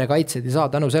äärekaitsed ei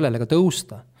saa tänu sellele ka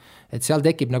tõusta. Et seal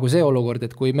tekib nagu see olukord,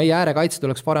 et kui meie äärekaitsed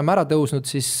oleks varem ära tõusnud,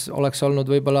 siis oleks olnud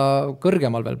võib-olla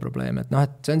kõrgemal veel probleem. Et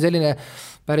see on selline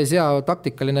päris hea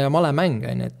taktikaline ja male mäng,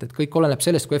 et kõik oleneb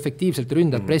sellest, kui efektiivselt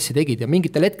ründajad pressi tegid ja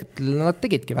mingitel hetkedel nad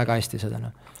tegidki väga hästi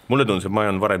seda. Mulle tundus, et ma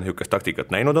olen varem niisugust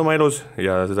taktikat näinud oma elus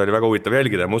ja seda oli väga huvitav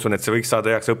jälgida. Ma usun, et see võiks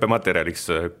saada heaks õppematerjaliks,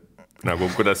 nagu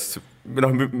kuidas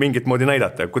mingit moodi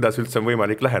näidata, kuidas üldse on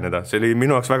võimalik läheneda. See oli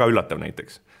minu jaoks väga üllatav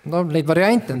näiteks. Neid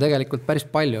variante on tegelikult päris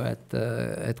palju,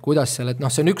 et kuidas seal, et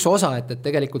see on üks osa, et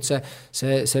tegelikult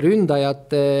see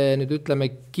ründajad, nüüd ütleme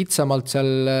kitsamalt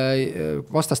seal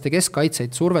vastaste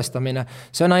keskkaitseid survestamine,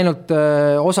 see on ainult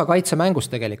osa kaitsemängust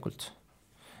tegelikult.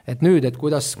 Et nüüd, et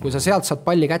kui sa sealt saad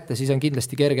palli kätte, siis on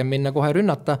kindlasti kergem minna kohe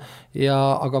rünnata,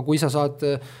 aga kui sa saad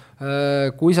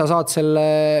selle,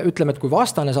 ütleme, et kui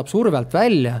vastane saab survelt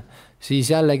välja,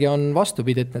 siis jällegi on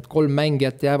vastupidi, et need 3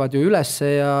 mängijat jäävad ju ülesse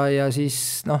ja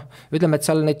siis ütleme, et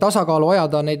seal neid tasakaalu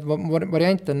ajada, neid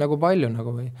variante on nagu palju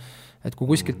või. Et kui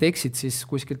kuskilt eksid, siis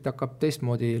kuskilt hakkab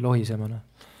teistmoodi lohisemana.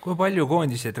 Kui palju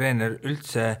koondise treener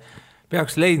üldse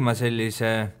peaks leidma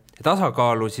sellise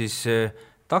tasakaalu siis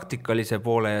taktikalise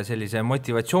poole ja sellise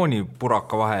motivatsiooni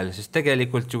puraka vahel, sest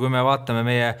tegelikult ju kui me vaatame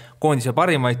meie koondise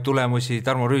parimaid tulemusi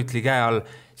Tarmo Rüütli käe all,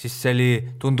 siis see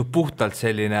tundub puhtalt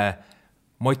selline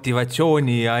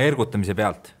motivatsiooni ja ergutamise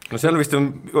pealt. No seal vist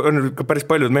on ka päris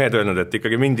paljud mehed öelnud, et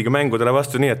ikkagi mindigi mängudele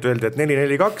vastu nii, et öeldi, et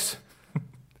 4-4-2.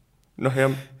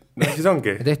 Ja siis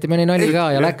ongi. Ja tehti mõni nali ka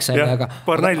ja läks,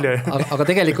 aga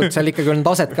tegelikult seal ikkagi on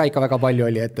taset ka ikka väga palju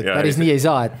oli, et päris nii ei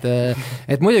saa,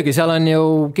 et muidugi seal on ju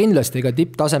kindlasti ka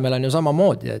tipptasemel on ju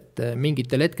samamoodi, et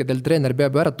mingitel hetkedel treener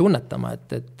peab ju ära tunnetama,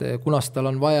 et kunas tal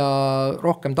on vaja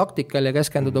rohkem taktikal ja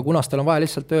keskenduda, kunas tal on vaja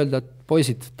lihtsalt öelda, et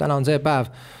poisid, täna on see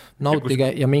päev, nautige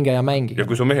ja minge ja mängige. Ja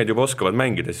kui su mehed juba oskavad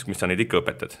mängida, siis mis sa neid ikka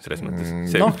õpetad selles mõttes?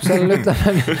 Seal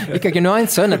ütleme, ikkagi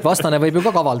nüanss on, et vastane võib ju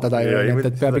ka kavaldada,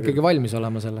 et peab ikkagi valmis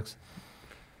olema selleks.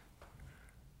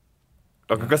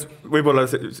 Aga kas võib-olla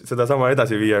seda sama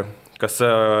edasi viia, kas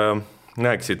sa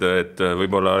näeksid, et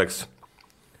võib-olla oleks,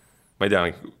 ma ei tea,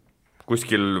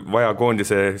 kuskil vaja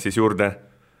koondise siis juurde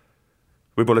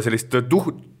võib-olla sellist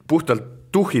puhtalt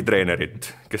tuhitreenerit,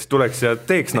 kes tuleks ja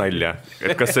teeks nalja,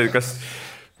 et kas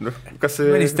see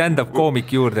mõni stand-up koomik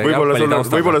juurde võib-olla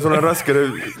sul on raske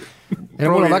ja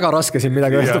mul on väga raske siin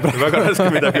midagi öelda väga raske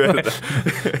midagi öelda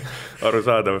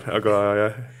arusaadav, aga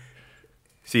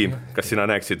Siim, kas sina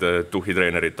näeksid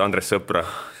tuhitreenerit Andres Sõpra?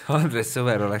 Andres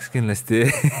Sõber oleks kindlasti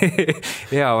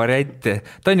hea variant.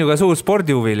 Ta on ju ka suur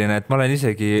spordihuviline, et ma olen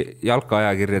isegi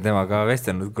jalkaajakirja temaga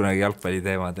vestelnud kunagi jalgpalli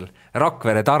teemadel.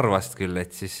 Rakvere Tarvast küll,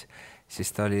 et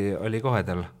siis ta oli kohe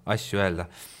tal asju öelda.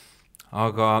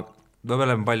 Aga me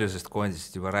oleme palju sellest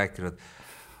koondisest juba rääkinud.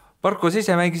 Marko, sa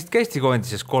ise mängisid ka Eesti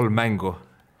koondises 3 mängu,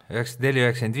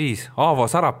 94-95, Aavo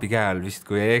Sarapi käel vist,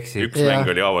 kui ei eksi. Üks mäng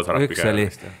oli Aavo Sarapi käel.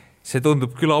 See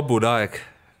tundub küll abune aeg.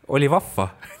 Oli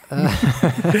vahva?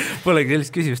 Polegi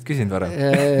sellist küsimust küsinud varem.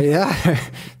 Jah,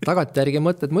 tagantjärgi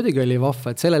mõtted muidugi oli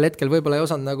vahva, et sellel hetkel võib-olla ei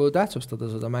osanud nagu tähtsustada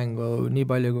seda mängu nii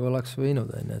palju, kui oleks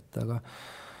võinud, et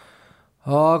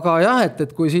aga jah,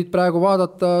 et kui siit praegu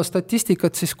vaadata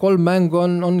statistikat, siis 3 mängu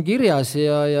on kirjas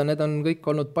ja need on kõik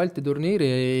olnud Balti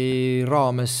turniiri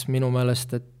raames minu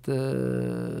meelest, et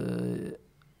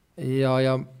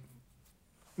ja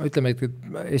ütleme, et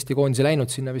Eesti koondise läinud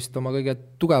sinna vist oma kõige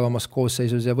tugevamas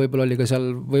koosseisus ja võib-olla oli ka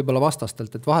seal võib-olla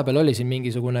vastastelt, et vahepeal oli siin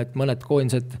mingisugune, et mõned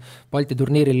koondised Balti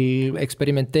turniiril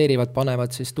eksperimenteerivad,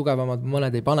 panevad siis tugevamad,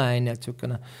 mõned ei pane, et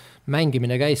niisugune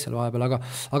mängimine käis seal vahepeal,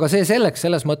 aga see selleks,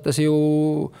 selles mõttes ju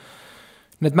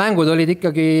need mängud olid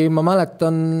ikkagi, ma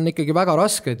mäletan, ikkagi väga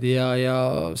rasked ja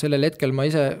sellel hetkel ma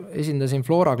ise esindasin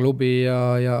Flora klubi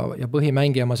ja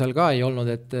põhimängija ma seal ka ei olnud,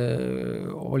 et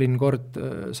olin kord,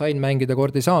 sain mängida,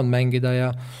 kord ei saanud mängida ja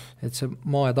et see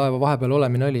maa ja taeva vahepeal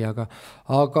olemine oli, aga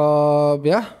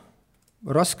jah,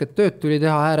 rasket tööd tuli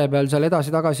teha ääre peal seal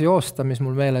edasi-tagasi joosta, mis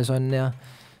mul meeles on ja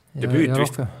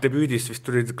Debüüdist vist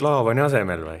tulid Klaavani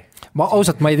asemel või?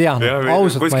 Ausalt ma ei tea.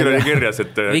 Kuskil oli kirjas,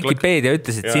 et Wikipedia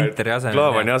ütles, et Sinteri asemel.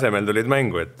 Klaavani asemel tulid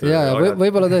mängu. Ja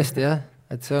võib-olla tõesti, jah.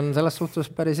 Et see on selles suhtes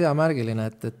päris hea märgiline,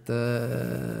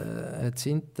 et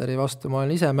Sinteri vastu ma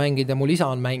olen ise mänginud ja mul isa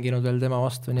on mänginud veel tema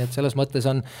vastu, nii et selles mõttes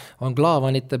on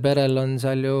Klaavanite perel on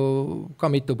seal ju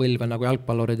ka mitu põlve nagu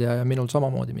jalgpallurid ja minul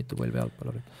samamoodi mitu põlve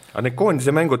jalgpallurid. Aga need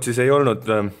koondise mängud siis ei olnud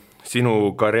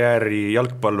sinu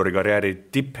jalgpalluri karjääri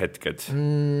tipphetked?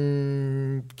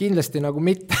 Kindlasti nagu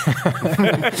mitte.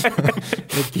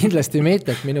 Kindlasti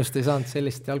mitte, et minust ei saanud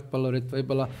sellist jalgpallurit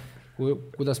võib-olla,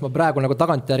 kuidas ma praegu nagu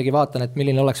tagantjärgi vaatan, et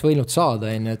milline oleks võinud saada,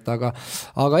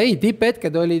 aga ei,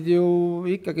 tipphetked olid ju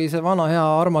ikkagi see vana hea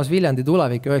armas Viljandi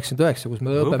tulevik 99, kus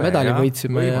me õppemedali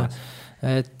võitsime ja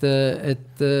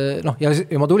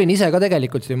ma tulin ise ka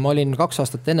tegelikult, ma olin 2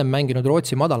 aastat ennem mänginud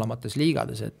Rootsi madalamates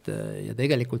liigades, ja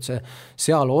tegelikult see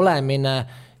seal olemine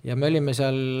ja me olime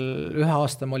seal 1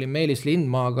 aasta, ma olin Meelis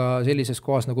Lindmaaga sellises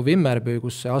kohas nagu Vimmerby,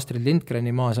 kus see Astrid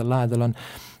Lindgreni maa seal lähedal on,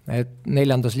 et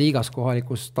 4. liigas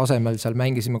kohalikus tasemel seal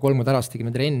mängisime 3 pärast, tegime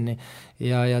trenni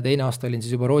ja teine aasta olin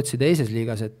siis juba Rootsi teises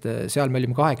liigas, et seal me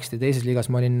olime 8, teises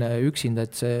liigas ma olin üksinda,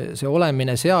 et see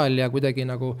olemine seal ja kuidagi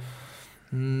nagu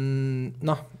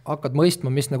hakkad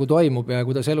mõistma, mis nagu toimub ja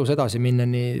kuidas elus edasi minna,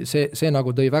 nii see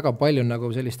nagu tõi väga palju nagu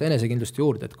sellist enesekindlust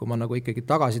juurde, et kui ma nagu ikkagi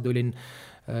tagasi tulin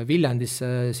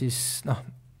Viljandisse, siis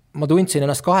ma tundsin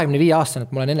ennast 25 aastane,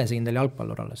 et ma olen enesekindel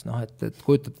jalgpallur alles, et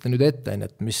kujutate nüüd ette,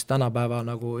 et mis tänapäeva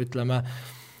nagu ütleme,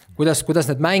 kuidas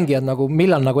need mängijad nagu,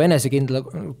 millal nagu enesekindel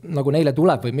nagu neile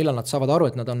tuleb või millal nad saavad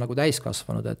aru, et nad on nagu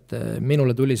täiskasvanud, et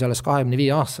minule tuli selles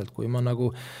 25 aastaselt, kui ma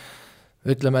nagu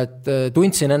ütleme, et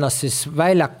tundsin ennast siis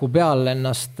väljaku peal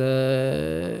ennast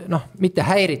mitte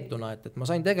häirituna, et ma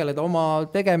sain tegeleda oma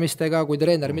tegemistega, kui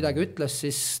treener midagi ütles,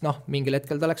 siis mingil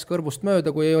hetkel ta läks kõrvust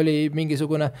mööda, kui oli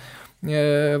mingisugune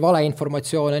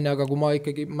valeinformatsioon, aga kui ma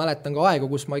ikkagi mäletan ka aegu,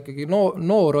 kus ma ikkagi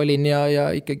noor olin ja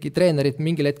ikkagi treenerid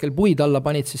mingil hetkel puid alla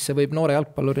panid, siis see võib noore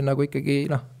jalgpalluri nagu ikkagi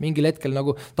mingil hetkel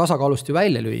nagu tasakaalust ju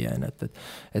välja lüüa,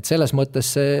 et selles mõttes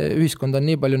see ühiskond on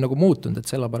nii palju nagu muutunud, et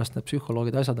sellepärast need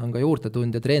psühholoogid asjad on ka juurde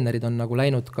tulnud ja treenerid on nagu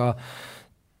läinud ka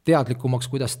teadlikumaks,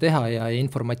 kuidas teha ja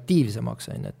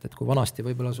informatiivsemaks, et kui vanasti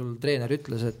võib-olla sul treener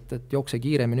ütles, et jookse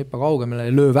kiiremini, hüppa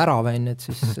kaugemale ja löö värava, et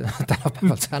siis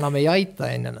tänapäeval see enam ei aita.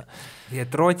 Nii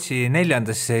et Rootsi 4.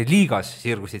 liigas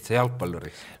sirgusid sa jalgpalluri?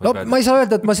 Ma ei saa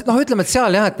öelda, et ütleme, et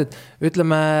seal jah,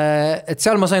 et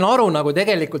seal ma sain aru nagu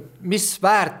tegelikult, mis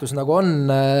väärtus nagu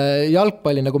on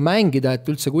jalgpalli nagu mängida, et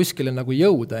üldse kuskile nagu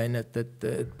jõuda, et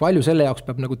palju selle jaoks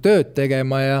peab nagu tööd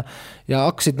tegema ja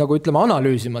hakkasid nagu ütleme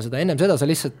analüüsima seda, ennem seda sa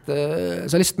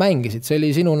lihtsalt mängisid, see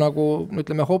oli sinu nagu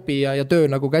ütleme hobi ja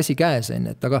töö nagu käsi käes,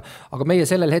 aga meie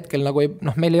sellel hetkel nagu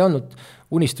meil ei olnud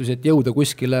unistusi, et jõuda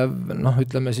kuskile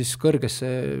ütleme siis kõrgesse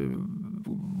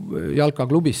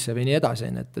jalkaklubisse või nii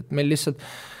edasi, et meil lihtsalt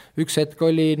üks hetk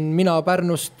olin mina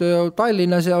Pärnust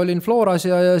Tallinnas ja olin Floras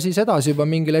ja siis edasi juba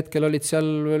mingil hetkel olid seal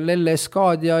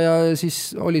LSK-d ja siis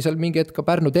oli seal mingi hetk ka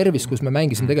Pärnu Tervis, kus me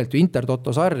mängisime tegelikult ju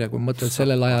Intertoto sarja, kui mõtled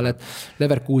sellel ajal, et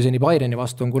Leverkuseni Bayreni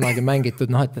vastu on kunagi mängitud,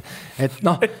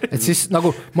 et siis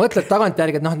nagu mõtled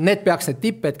tagantjärgi, et need peaks need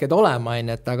tipphetked olema,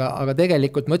 aga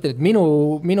tegelikult mõtled, et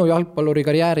minu jalgpalluri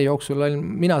karjääri jooksul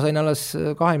mina sain alles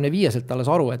 25-selt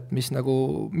alles aru, et mis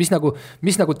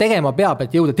nagu tegema peab,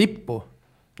 et jõuda tippu.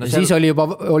 Siis oli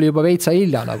juba veitsa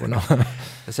hilja nagu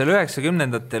Seal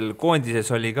 90-ndatel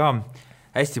koondises oli ka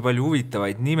hästi palju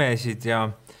huvitavaid nimesid ja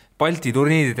Balti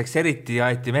turniirideks eriti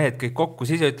aeti mehed kõik kokku,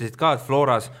 siis ütlesid ka, et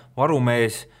Floras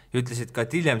varumees ja ütlesid ka,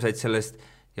 et hiljem said sellest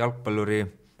jalgpalluri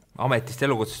ametist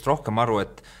elukutsest rohkem aru,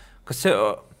 et kas see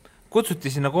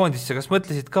kutsuti sinna koondisse, kas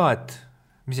mõtlesid ka, et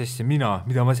mis asja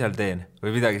mida ma seal teen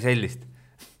või midagi sellist?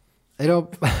 Ei no,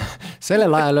 sellel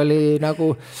ajal oli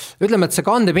nagu, ütleme, et see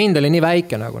kandepind oli nii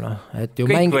väike nagu et ju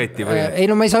kõik võeti või? Ei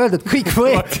no ma ei saa öelda, et kõik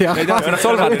võeti,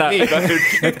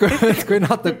 et kui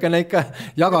natukene ikka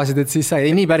jagasid, et siis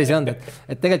sai, nii päris ei olnud,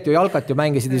 et tegelikult ju jalkat ju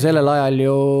mängisid ju sellel ajal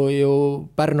ju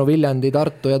Pärnu, Viljandi,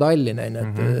 Tartu ja Tallinn,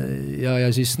 ja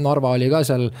siis Narva oli ka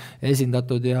seal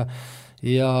esindatud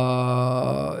ja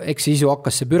eks siis ju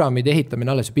hakkas see püramiidi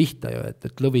ehitamine alles pihta ju,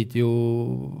 et lõvid ju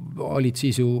olid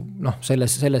siis ju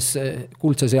selles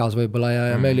kuldse seas võibolla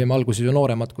ja me olime alguses ju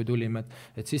nooremad, kui tulime,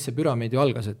 et siis see püramiid ju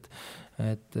algas, et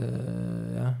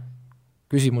jah.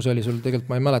 Küsimus oli sul tegelikult,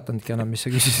 ma ei mäletanudki enam, mis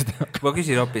sa küsisid. Ma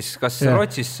küsin hoopis, kas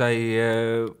Rootsis sai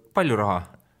palju raha?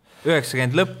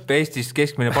 90 lõpp, Eestis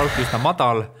keskmine palk üsna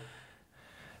madal.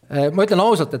 Ma ütlen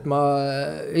ausalt, et ma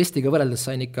Eestiga võrreldes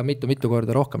sain ikka mitu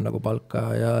korda rohkem nagu palka.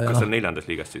 Kas on 4.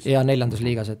 liigas siis? Ja 4.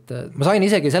 liigas, et ma sain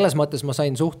isegi selles mõttes, ma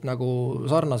sain suht nagu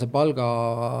sarnase palga,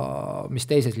 mis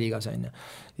teises liigas on.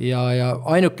 Ja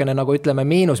ainukene nagu ütleme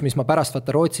miinus, mis ma pärast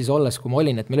vaata Rootsis olles, kui ma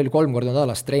olin, et meil oli 3 korda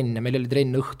nädalas trenn ja meil oli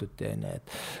trenn õhtuti,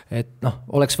 et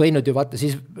oleks võinud ju vaata,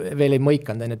 siis veel ei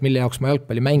mõikanud, et mille jaoks ma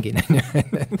jalgpalli mängin.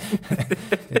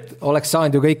 Et oleks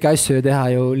saanud ju kõiki asju ju teha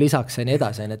ju lisaks ja nii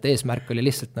edasi, et eesmärk oli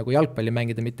lihtsalt nagu jalgpalli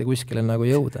mängida, mitte kuskile nagu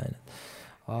jõuda.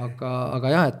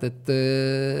 Aga jah, et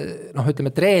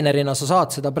ütleme, treenerina sa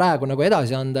saad seda praegu nagu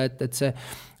edasi anda,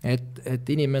 et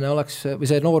inimene oleks, või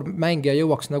see noor mängija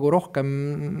jõuaks nagu rohkem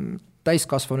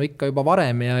täiskasvanu ikka juba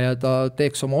varem ja ta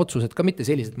teeks oma otsused ka mitte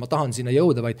sellised, et ma tahan sinna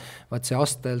jõuda, vaid see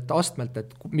astmelt, et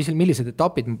millised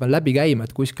etapid ma pean läbi käima,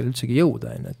 et kuskil üldsegi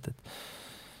jõuda.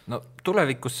 No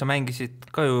tulevikus sa mängisid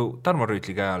ka ju Tarmo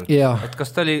Rüütliga ajal, et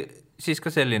kas ta oli siis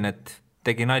ka selline, et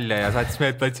tegi nalja ja saatis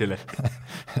mehed platsile?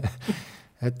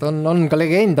 Et on ka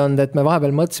legend olnud, et me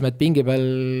vahepeal mõtlesime, et pingi peal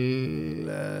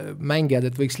mängijad,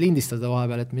 et võiks lindistada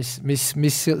vahepeal, et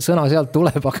mis sõna sealt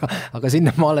tuleb, aga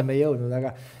sinna ma oleme jõudnud,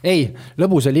 aga ei,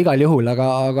 lõbus oli igal juhul,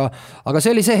 aga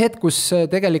see oli see hetk, kus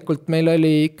tegelikult meil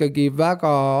oli ikkagi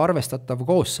väga arvestatav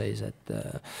koosseis,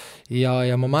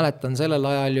 ja ma mäletan sellel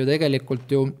ajal ju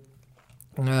tegelikult ju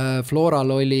Flora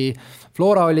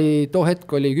oli too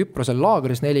hetk oli Küprosel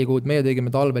laagris 4 kuud, meie tegime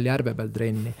talvel järve peal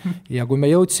trenni. Ja kui me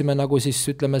jõudsime nagu siis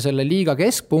ütleme selle liiga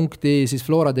keskpunkti, siis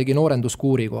Flora tegi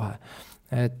noorenduskuuri kohe.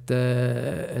 Et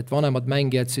vanemad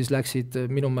mängijad siis läksid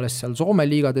minu meelest seal Soome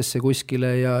liigadesse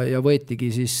kuskile ja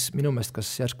võetigi siis minu meelest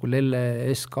kas järsku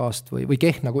Lelle SK-st või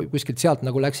Kehna kuskilt sealt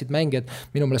nagu läksid mängijad,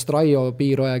 minu meelest Raio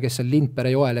Piiroja, kes seal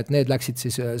Lindpere joel, et need läksid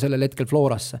siis sellel hetkel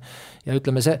Florasse. Ja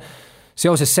ütleme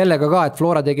seoses sellega ka, et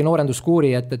Flora tegi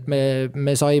noorenduskuuri, et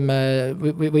me saime,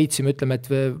 võitsime, ütleme, et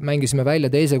mängisime välja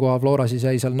teise koha, Flora siis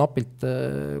jäi seal napilt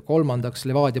 3.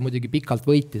 Levadia muidugi pikalt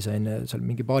võitis, seal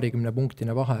mingi 20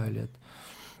 punktine vahe oli.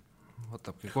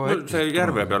 See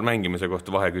järve peal mängimise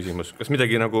kohta vaheküsimus, kas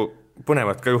midagi nagu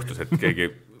põnevat ka juhtus, et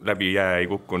keegi läbi jää ei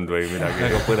kukkunud või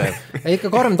midagi põnev?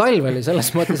 Ikka karm talv oli selles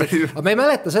mõttes, aga me ei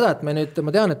mäleta seda, et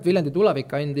ma tean, et Viljandi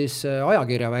Tulevik andis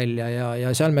ajakirja välja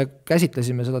ja seal me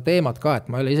käsitlesime seda teemat ka,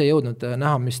 et ma ei ole ise jõudnud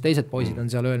näha, mis teised poisid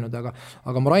on seal öelnud,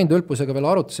 aga ma Rain Tölpusega veel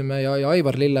arutasime ja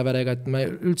Aivar Lilleverega, et me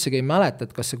üldsegi ei mäleta,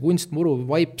 et kas see kunstmuru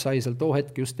vaip sai seal too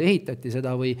hetk just ehitati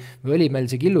seda või oli meil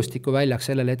see killustiku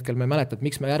väljaks sellel hetkel, me ei mäleta, et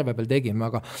miks me järve peal tegime,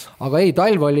 aga ei,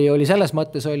 talv oli selles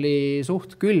mõttes oli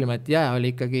suht külm, et jää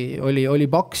oli ikkagi, oli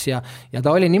paks ja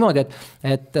ta oli niimoodi,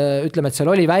 et ütleme, et seal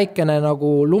oli väikene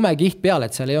nagu lumekiht peal,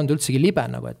 et seal ei olnud üldsegi libe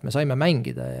nagu, et me saime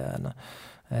mängida ja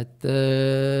et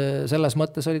selles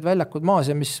mõttes olid väljakud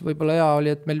maas ja mis võib-olla hea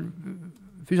oli, et meil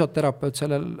füsioterapeut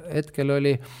sellel hetkel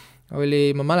oli,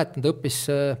 ma mäletan, ta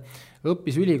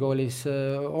õppis ülikoolis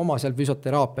oma seal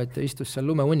füsioteraapiat ja istus seal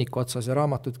lumehunniku otsas ja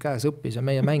raamatut käes õppis ja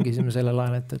meie mängisime sellel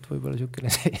ajal, et võib-olla niisugune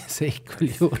seik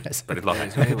oli juures.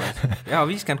 Ja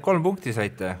 53 punkti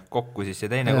saite kokku siis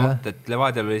ja teine koht, et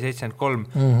Levadial oli 73,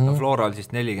 Floral siis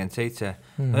 47.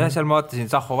 No ja seal ma vaatasin,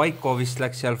 Zaho Vaiko vist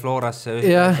läks seal Florasse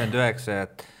 99,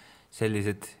 et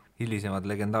sellised hilisemad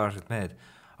legendaarsed mehed.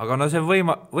 Aga no see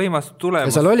võimas tulemus.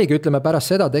 Ja seal oligi, ütleme,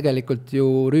 pärast seda tegelikult ju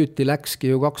Rüüti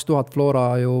läkski ju 2000 Flora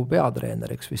ju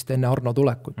peatreeneriks vist enne Arno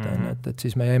tulekut, et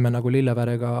siis me jäime nagu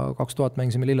Lilleverega, 2000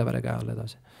 mängisime Lilleverega ajal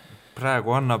edasi.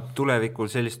 Praegu annab tulevikul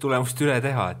sellist tulemust üle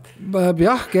teha, et?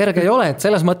 Jah, kerge ei ole, et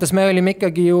selles mõttes me olime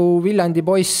ikkagi ju Viljandi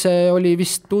poiss oli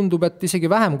vist tundub, et isegi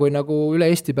vähem kui nagu üle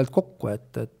Eesti pealt kokku,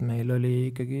 et meil oli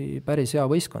ikkagi päris hea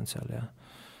võistkond seal ja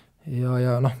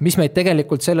mis meid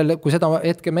tegelikult sellele, kui seda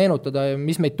hetke meenutada ja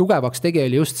mis meid tugevaks tegi,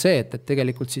 oli just see, et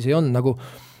tegelikult siis ei olnud nagu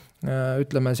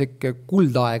ütleme selline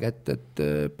kuldaeg, et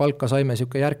palka saime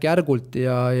selline järk-järgult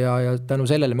ja tänu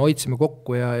sellele me hoidsime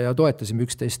kokku ja toetasime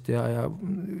üksteist ja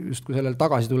just kui sellel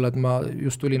tagasi tulla, et ma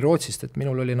just tulin Rootsist, et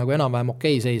minul oli nagu enam-vähem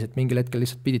okei seis, et mingil hetkel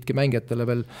lihtsalt pididki mängijatele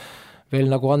veel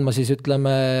nagu andma siis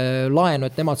ütleme laenu,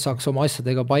 et nemad saaks oma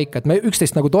asjadega paika, et me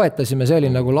üksteist nagu toetasime, see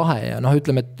oli nagu lahe ja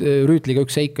ütleme, et Rüütliga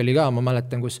üks seik oli ka, ma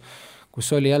mäletan, kus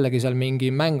oli jällegi seal mingi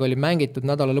mäng oli mängitud,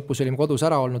 nädala lõpus olime kodus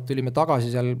ära olnud, tulime tagasi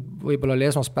seal, võib-olla oli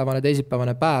esmaspäevane,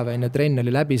 teisipäevane päev, trenn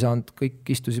oli läbi saanud, kõik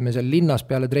istusime seal linnas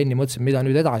peale trenni, mõtlesime, mida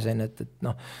nüüd edasi,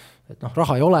 et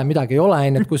raha ei ole, midagi ei ole,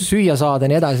 et kus süüa saada,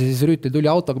 nii edasi, siis Rüütli tuli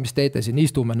autoga, mis teete siin,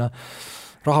 istume,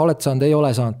 raha oled saanud, ei ole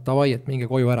saanud, tavai, et minge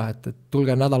koju ära, et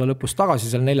tulge nädala lõpus tagasi,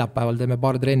 seal neljapäeval teeme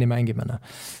paar trenni mängime.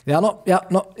 Ja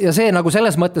see nagu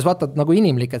selles mõttes vaatad nagu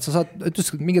inimlik, et sa saad,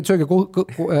 ütles, et mingid sööge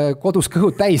kodus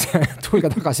kõhud täis, tulge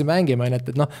tagasi mängima,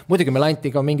 et muidugi meil anti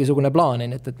ka mingisugune plaan,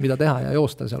 et mida teha ja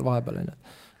joosta seal vahepeal,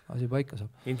 asi paika saab.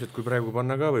 Ilmselt kui praegu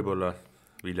panna ka võib-olla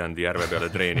Viljandi järve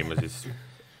peale treenima, siis...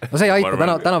 No see ei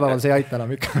aita, tänapäeval see ei aita enam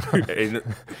ikka.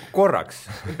 Korraks,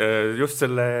 just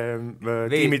selle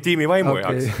tiimi vaimu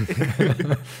jaoks.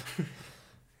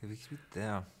 Võiks mitte,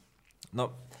 jaa.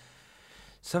 No,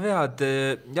 sa vead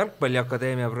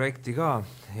Jalgpalliakadeemia projekti ka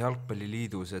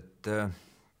Jalgpalliliidus, et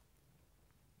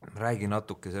räägi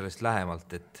natuke sellest lähemalt,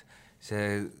 et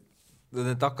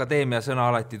akadeemia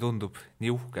sõna alati tundub nii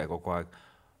uhke kogu aeg,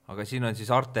 aga siin on siis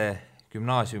Arte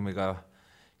gümnaasiumiga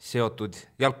seotud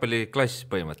jalgpalliklass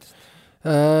põhimõtteliselt.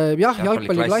 Jah,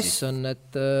 jalgpalliklass on,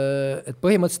 et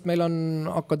põhimõtteliselt meil on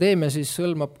akadeemia siis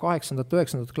hõlmab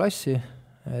 8.–9. klassi,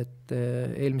 et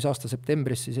eelmise aasta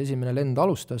septembris siis esimene lend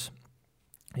alustas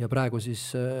ja praegu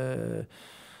siis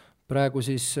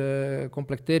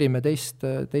komplekteerime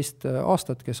teist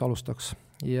aastat, kes alustaks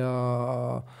ja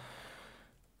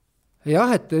jah,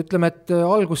 et ütleme, et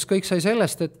algus kõik sai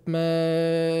sellest, et me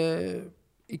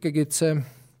ikkagi, et see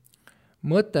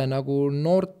mõte nagu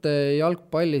noorte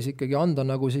jalgpallis ikkagi anda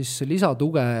nagu siis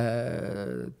lisatuge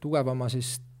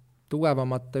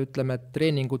tugevamate, ütleme,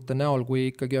 treeningute näol,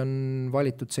 kui ikkagi on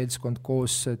valitud seltskond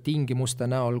koos tingimuste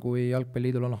näol, kui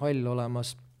Jalgpalliliidul on hall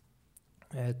olemas.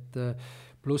 Et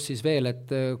pluss siis veel, et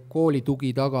kooli tugi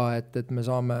taga, et me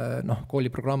saame,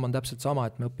 kooliprogramm on täpselt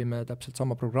sama, et me õpime täpselt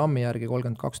sama programmi järgi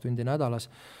 32 tundi nädalas.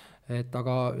 Et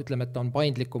aga ütleme, et ta on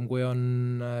paindlikum, kui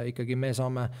on ikkagi me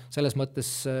saame selles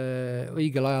mõttes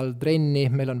õigel ajal trenni,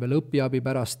 meil on veel õpiabi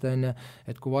pärast,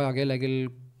 et kui vaja kellelgi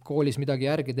koolis midagi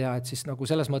järgi teha, et siis nagu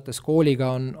selles mõttes kooliga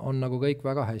on nagu kõik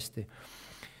väga hästi.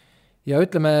 Ja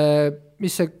ütleme,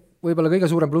 mis see võib-olla kõige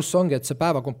suurem pluss ongi, et see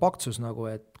päeva kompaktsus nagu,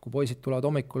 et kui poisid tulevad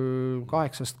hommikul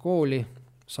 8 kooli,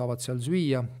 saavad seal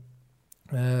süüa,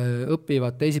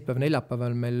 õpivad teisipäev,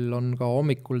 neljapäeval, meil on ka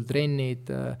hommikul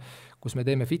trennid, kus me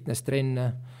teeme fitness-trenne,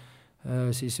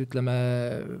 siis ütleme,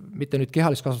 mitte nüüd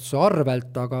kehaliskasvatuse arvelt,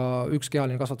 aga üks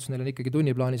kehaline kasvatus neil on ikkagi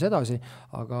tunniplaanis edasi,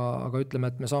 aga ütleme,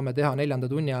 et me saame teha 4.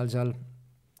 tunni ajal seal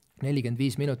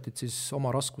 45 minutit siis oma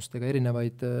raskustega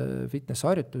erinevaid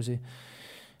fitness-harjutusi.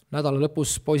 Nädala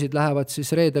lõpus poisid lähevad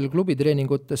siis reedel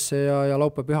klubitreeningutesse ja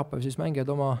laupäev-pühapäev siis mängivad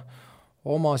oma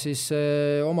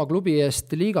klubi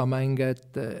eest liigamänge,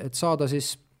 et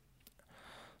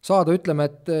saada, ütleme,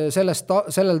 et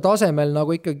sellel tasemel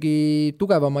nagu ikkagi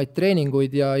tugevamaid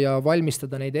treeninguid ja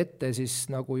valmistada neid ette siis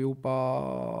nagu juba,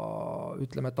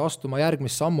 ütleme, et astuma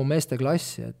järgmist sammu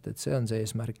meesteklassi, et see on see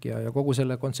eesmärk ja kogu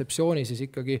selle kontseptsiooni siis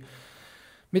ikkagi,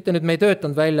 mitte nüüd me ei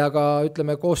töötanud välja, aga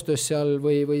ütleme koostöös seal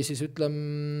või siis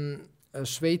ütleme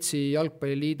Šveitsi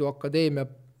Jalgpalliliidu akadeemia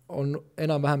on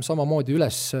enam-vähem samamoodi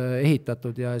üles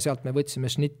ehitatud ja sealt me võtsime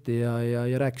šnitti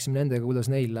ja rääkisime nendega, kuidas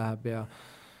neil läheb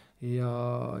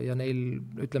ja neil,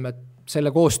 ütleme, et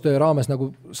selle koostöö raames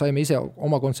nagu saime ise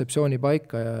oma kontseptsiooni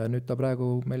paika ja nüüd ta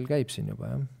praegu meil käib siin juba,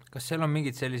 jah. Kas seal on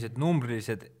mingid sellised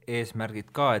numbrilised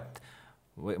eesmärgid ka, et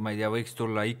ma ei tea, võiks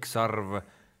tulla X arv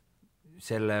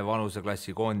selle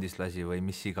vanuseklassi koondislasi või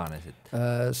mis iganes?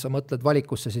 Sa mõtled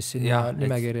valikusse siis sinna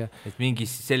nimekirja? Et mingi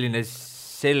selline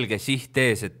selge siht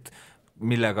ees, et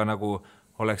millega nagu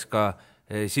oleks ka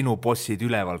sinu bossid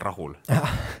üleval rahul?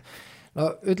 No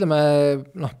ütleme,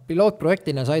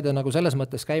 pilootprojektina sai ta nagu selles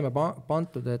mõttes käima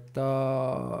pantud, et ta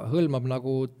hõlmab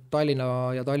nagu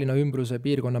Tallinna ja Tallinna ümbruse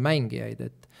piirkonna mängijaid,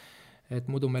 et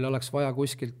muidu meil oleks vaja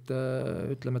kuskilt,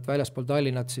 ütleme, et väljaspool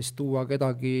Tallinnat siis tuua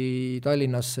kedagi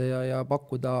Tallinnasse ja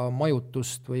pakkuda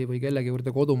majutust või kellegi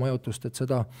juurde kodumajutust, et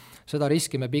seda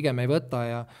riski me pigem ei võta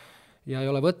ja ei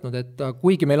ole võtnud, et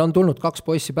kuigi meil on tulnud 2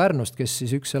 poissi Pärnust, kes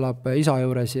siis üks elab isa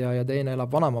juures ja teine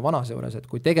elab vanama vanase juures, et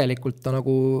kui tegelikult ta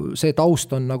nagu see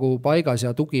taust on nagu paigas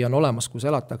ja tugi on olemas, kus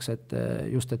elatakse, et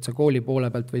just, et see kooli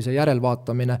poole pealt või see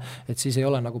järelvaatamine, et siis ei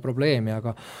ole nagu probleemi,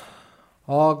 aga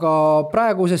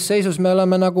praeguses seisus me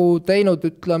oleme nagu teinud,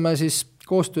 ütleme siis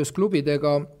koostöös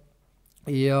klubidega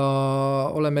ja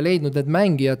oleme leidnud need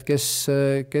mängijad,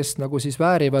 kes nagu siis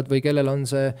väärivad või kellel on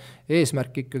see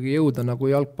eesmärk ikkagi jõuda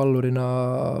nagu jalgpallurina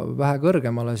vähe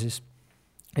kõrgemale, siis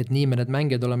et nii me need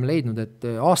mängijad oleme leidnud, et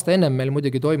aasta ennem meil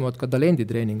muidugi toimuvad ka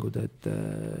talenditreeningud, et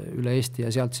üle Eesti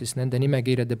ja sealt siis nende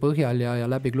nimekirjade põhjal ja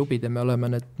läbi klubide me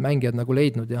oleme need mängijad nagu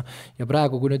leidnud ja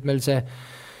praegu, kui nüüd meil see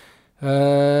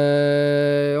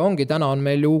ongi, täna on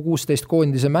meil ju 16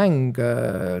 koondise mäng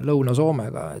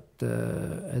Lõuna-Soomega,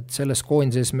 et selles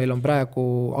koondises meil on praegu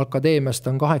akadeemiast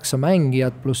on 8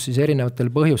 mängijat, pluss siis erinevatel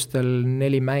põhjustel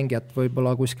 4 mängijat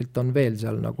võib-olla kuskilt on veel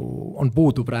seal nagu, on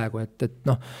puudu praegu, et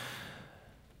noh,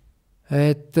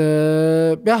 et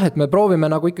jah, et me proovime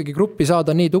nagu ikkagi gruppi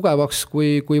saada nii tugevaks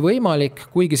kui võimalik,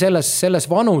 kuigi selles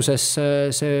vanuses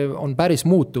see on päris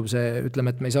muutuv, see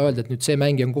ütleme, et me ei saa öelda, et nüüd see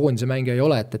mängija on koondise mängija ei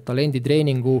ole, et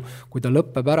talenditreeningu, kui ta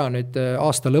lõppeb ära nüüd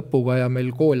aasta lõpuga ja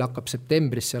meil kool hakkab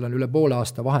septembris, seal on üle poole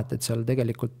aasta vahet, et seal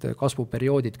tegelikult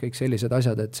kasvuperioodid, kõik sellised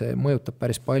asjad, et see mõjutab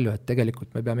päris palju, et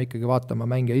tegelikult me peame ikkagi vaatama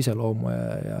mängija iseloomu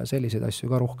ja selliseid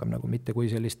asju ka rohkem nagu mitte kui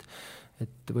sellist,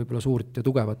 et võib-olla suurt ja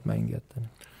tugevat mängijat.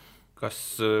 Kas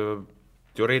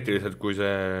teoreetiliselt, kui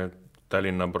see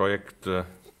Tallinna projekt,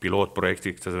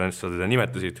 pilootprojektiks sa seda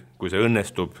nimetasid, kui see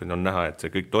õnnestub, on näha, et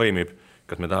see kõik toimib,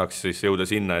 kas me tahaks siis jõuda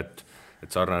sinna, et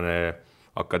sarnane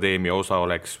akadeemia osa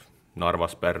oleks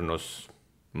Narvas, Pärnus,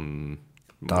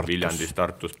 Viljandis,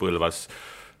 Tartus, Põlvas,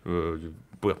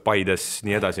 Paides,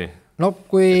 nii edasi? No,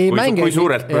 kui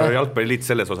suurelt jalgpalliliit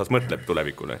selles osas mõtleb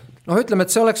tulevikule? No ütleme,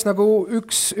 et see oleks nagu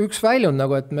üks väljund,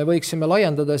 nagu, et me võiksime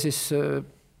laiendada siis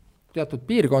teatud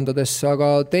piirkondadesse, aga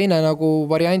teine nagu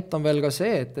variant on veel ka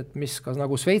see, et mis ka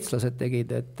nagu šveitslased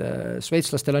tegid, et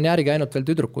šveitslastel on järgi ainult veel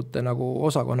tüdrukute nagu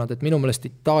osakonnad, et minu meelest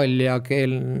Itaalia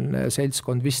keelne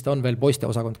seltskond vist on veel poiste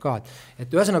osakond ka,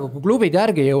 et ühesõnaga, kui klubid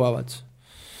järgi jõuavad,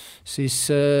 siis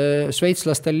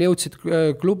šveitslastel jõudsid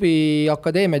klubi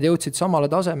akadeemiad jõudsid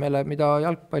samale tasemele, mida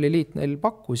jalgpalliliit neil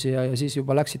pakkus ja siis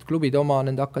juba läksid klubid oma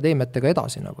nende akadeemiatega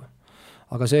edasi nagu.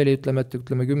 Aga see oli, ütleme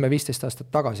 10-15 aastat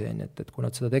tagasi, et kui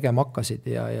nad seda tegema hakkasid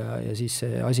ja siis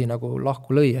see asi nagu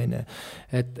lahku lõi.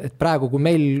 Et praegu, kui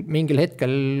meil mingil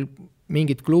hetkel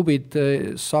mingid klubid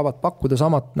saavad pakkuda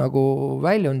samat nagu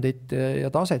väljundit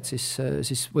ja taset,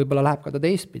 siis võib-olla läheb ka ta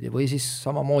teistpidi või siis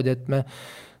samamoodi, et me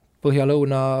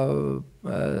Põhja-Lõuna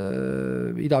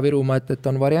Ida-Virumaa, et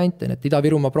on variante, et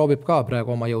Ida-Virumaa proovib ka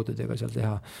praegu oma jõududega seal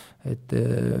teha, et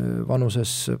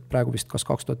vanuses praegu vist kas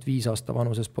 2005 aasta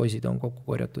vanuses poisid on kokku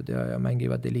korjatud ja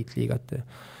mängivad eliitliigat.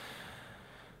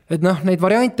 Et noh, neid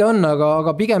variante on,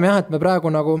 aga pigem jah, et me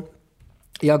praegu nagu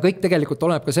ja kõik tegelikult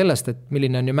oleneb ka sellest, et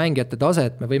milline on ju mängijate tase,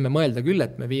 et me võime mõelda küll,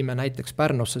 et me viime näiteks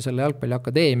Pärnusse selle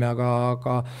jalgpalliakadeemia,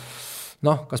 aga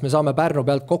noh, kas me saame Pärnu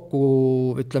pealt kokku,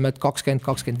 ütleme, et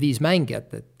 20-25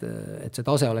 mängijat, et see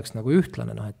tase oleks nagu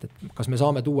ühtlane, et kas me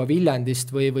saame tuua Viljandist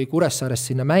või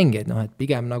Kuressaarest sinna mängijaid, et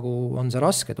pigem nagu on see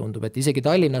raske tundub, et isegi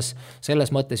Tallinnas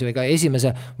selles mõttes või ka esimese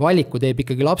valiku teeb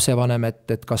ikkagi lapsevanem,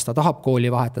 et kas ta tahab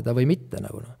kooli vahetada või mitte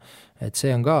nagu. Et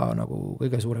see on ka nagu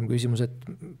kõige suurem küsimus, et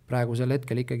praegusel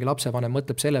hetkel ikkagi lapsevanem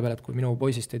mõtleb selle peale, et kui minu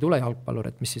poisist ei tule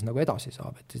jalgpallur, et mis siis nagu edasi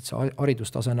saab, et see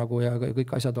haridustase nagu ja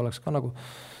kõik asjad oleks ka nagu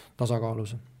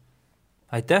tasakaalus.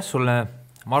 Aitäh sulle,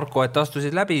 Marko, et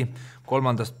astusid läbi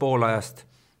 3. poolajast.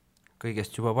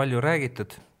 Kõigest juba palju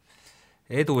räägitud.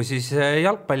 Edu siis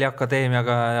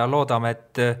jalgpalliakadeemiaga ja loodame,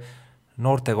 et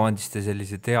noortekoondiste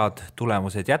sellised head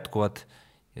tulemused jätkuvad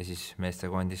ja siis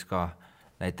meestekoondis ka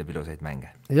näitab ilusaid mänge.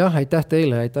 Jah, aitäh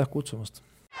teile ja aitäh kutsumast.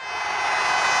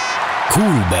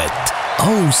 Kuulbet,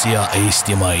 aus ja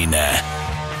eestimaine.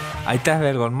 Aitäh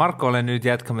veel kord Markole, nüüd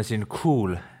jätkame siin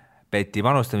Kuulbeti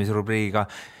panustamisrubriigiga.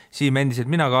 Siim endiselt,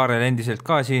 mina Kaarel endiselt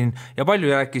ka siin ja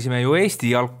palju rääkisime ju Eesti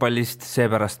jalgpallist,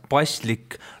 seepärast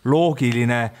paslik,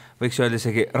 loogiline, võiks öelda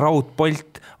isegi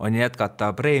raudpolt on jätkata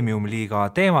Premium-liiga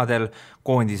teemadel,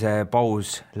 koondise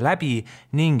paus läbi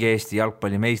ning Eesti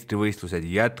jalgpalli meistrivõistlused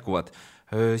jätkuvad.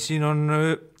 Siin on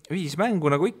 5 mängu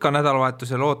nagu ikka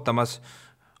nädalavahetusel ootamas.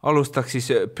 Alustaks siis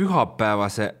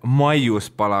pühapäevase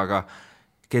maiuspalaga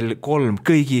kell 3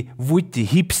 kõigi vuti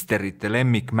hipsterite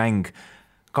lemmikmäng.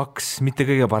 2 mitte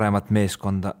kõige paremat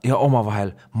meeskonda ja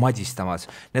omavahel madistamas.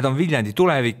 Need on Viljandi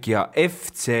Tulevik ja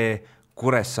FC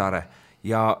Kuressaare.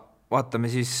 Ja vaatame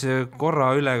siis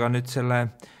korra üle ka nüüd selle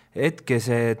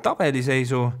hetkese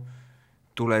tabeliseisu.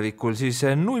 Tulevikul siis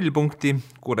 0 punkti,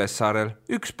 Kuressaarel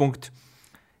 1 punkt.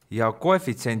 Ja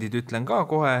koefitsendid ütlen ka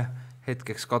kohe,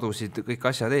 hetkeks kadusid kõik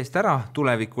asjad eest ära.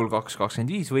 Tulevikul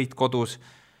 2,25 võit kodus,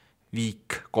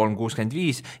 Viik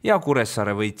 3,65 ja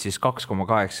Kuressaare võit siis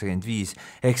 2,85.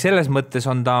 Ehk selles mõttes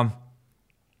on ta,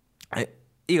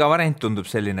 iga variant tundub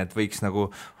selline, et võiks nagu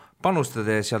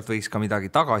panustada ja sealt võiks ka midagi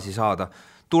tagasi saada.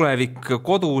 tulevik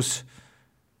kodus,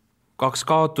 2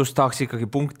 kaotust, tahaks ikkagi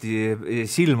punkti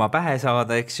silma pähe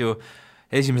saada, eks ju,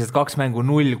 esimesed 2 mängu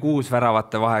 0-6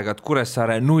 väravate vahega,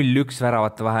 Kuressaare 0-1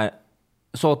 väravate vahe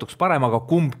sootuks parem, aga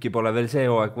kumbki pole veel see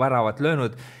hooaeg väravat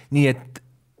löönud, nii et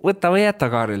võta või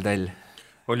jäta, Kaarel Tell.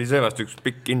 Oli see vast üks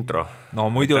pikk intro. No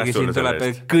muidugi siin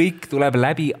kõik tuleb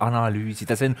läbi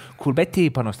analüüsida, see on Coolbeti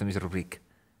panustamisrubriik.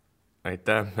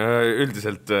 Aitäh,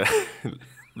 üldiselt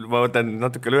ma võtan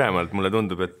natuke lühemalt, mulle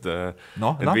tundub, et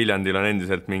Viljandil on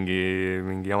endiselt mingi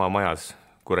jama majas,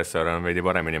 Kuressaare on veidi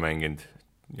paremini mänginud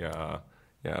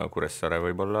ja Kuressaare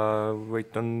võib-olla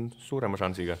võit on suurema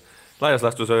šansiga. Laias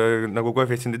laastus, nagu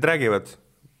koefitsiendid räägivad,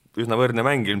 üsna võrdne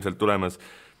mäng ilmselt tulemas,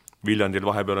 Viljandil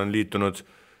vahepeal on liitunud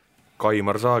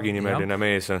Kaimar Saagi nimeline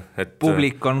mees. Et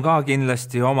publik on ka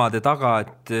kindlasti omade taga,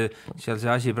 et seal see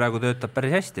asi praegu töötab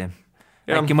päris hästi.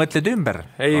 Äkki mõtled ümber?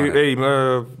 Ei,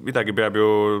 midagi peab ju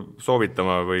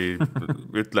soovitama või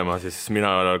ütlema, siis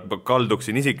mina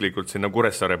kalduksin isiklikult sinna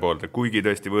Kuressaare poolt, kuigi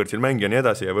tõesti võõrsil mäng ja nii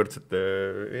edasi ja võrdsete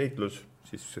heitlus,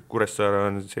 siis Kuressaare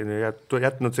on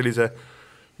jätnud sellise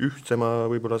ühtsema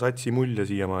võib-olla satsi mulje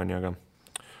siiamaani, aga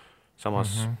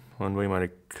samas on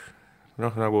võimalik,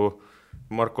 nagu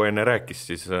Marko enne rääkis,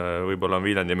 siis võib-olla on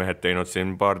Viljandi mehed teinud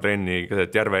siin paar trenni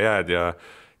keset järve jääd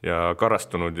ja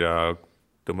karastunud ja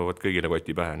tõmbavad kõigile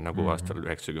koti pähe, nagu aastal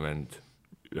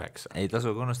 99. Ei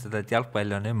tasu unustada, et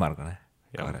jalgpall on ümmargune.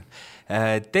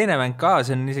 Teine mäng ka,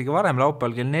 see on isegi varem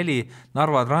laupäeval kell 4,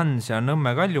 Narva Trans ja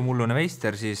Nõmme Kalju mullune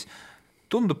Veister, siis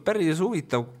tundub päris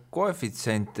huvitav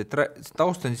koefitsient, et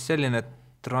taust on siis selline, et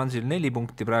Transil 4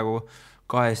 punkti praegu,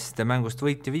 2 mängust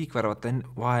võit ja viikväravate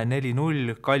vahe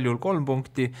 4-0, Kaljul 3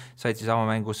 punkti, said siis sama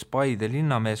mängus Paide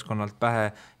linnameeskonnalt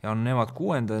pähe ja on nemad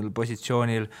 6.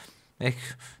 positsioonil. Ehk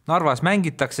Narvas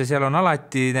mängitakse, seal on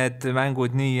alati need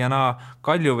mängud nii ja naa,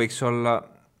 Kalju võiks olla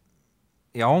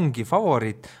ja ongi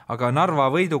favoriit, aga Narva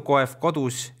võidukoef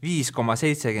kodus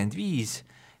 5,75,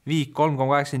 Viik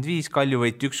 3,85, Kalju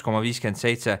võit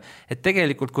 1,57. Et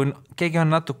tegelikult, kui keegi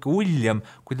on natuke uljam,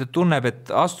 kui ta tunneb,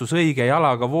 et astus õige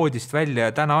jalaga voodist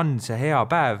välja ja täna on see hea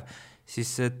päev,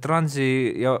 siis Transi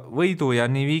ja võidu ja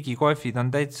nii Viigi koefid on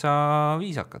täitsa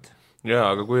viisakad. Jaa,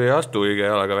 aga kui ei astu õige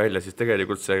jalaga välja, siis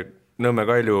tegelikult see Nõmme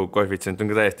Kalju koefitsient on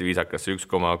ka täiesti viisakas,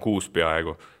 1,6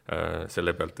 peaaegu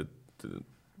selle pealt, et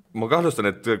ma kahtlustan,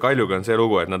 et Kaljuga on see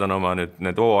lugu, et nad on oma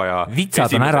need hooaja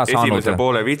esimese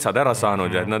poole vitsad ära saanud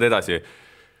ja et nad edasi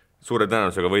suure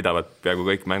tõenäosusega võidavad peaaegu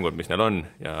kõik mängud, mis neil on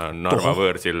ja Narva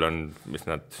võõrsil on, mis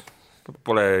nad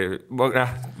pole,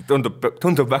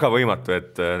 tundub väga võimatu,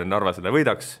 et Narva seda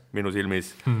võidaks minu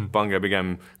silmis, pange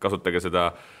pigem kasutage seda.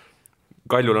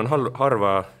 Kaljul on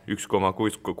harva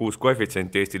 1,6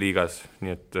 koefitsient Eesti liigas,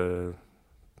 nii et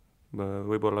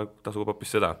võib-olla tasub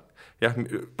hoopis seda. Jah,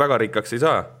 väga rikkaks ei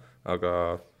saa, aga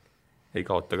ei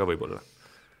kaota ka võib-olla.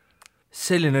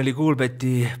 Selline oli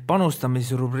Coolbeti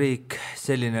panustamisrubriik,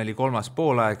 selline oli 3.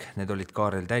 poolaeg, need olid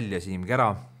Kaarel Tell ja Siim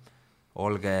Kera.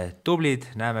 Olge tublid,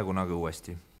 näeme kunagi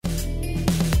uuesti.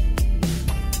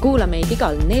 Kuula meid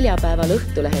igal neljapäeval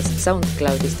Õhtulehest,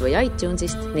 SoundCloudist või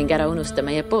iTunesist ning ära unusta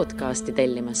meie podcasti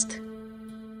tellimast.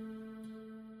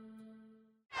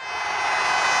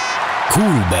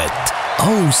 Coolbet,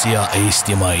 aus ja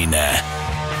eestimaine.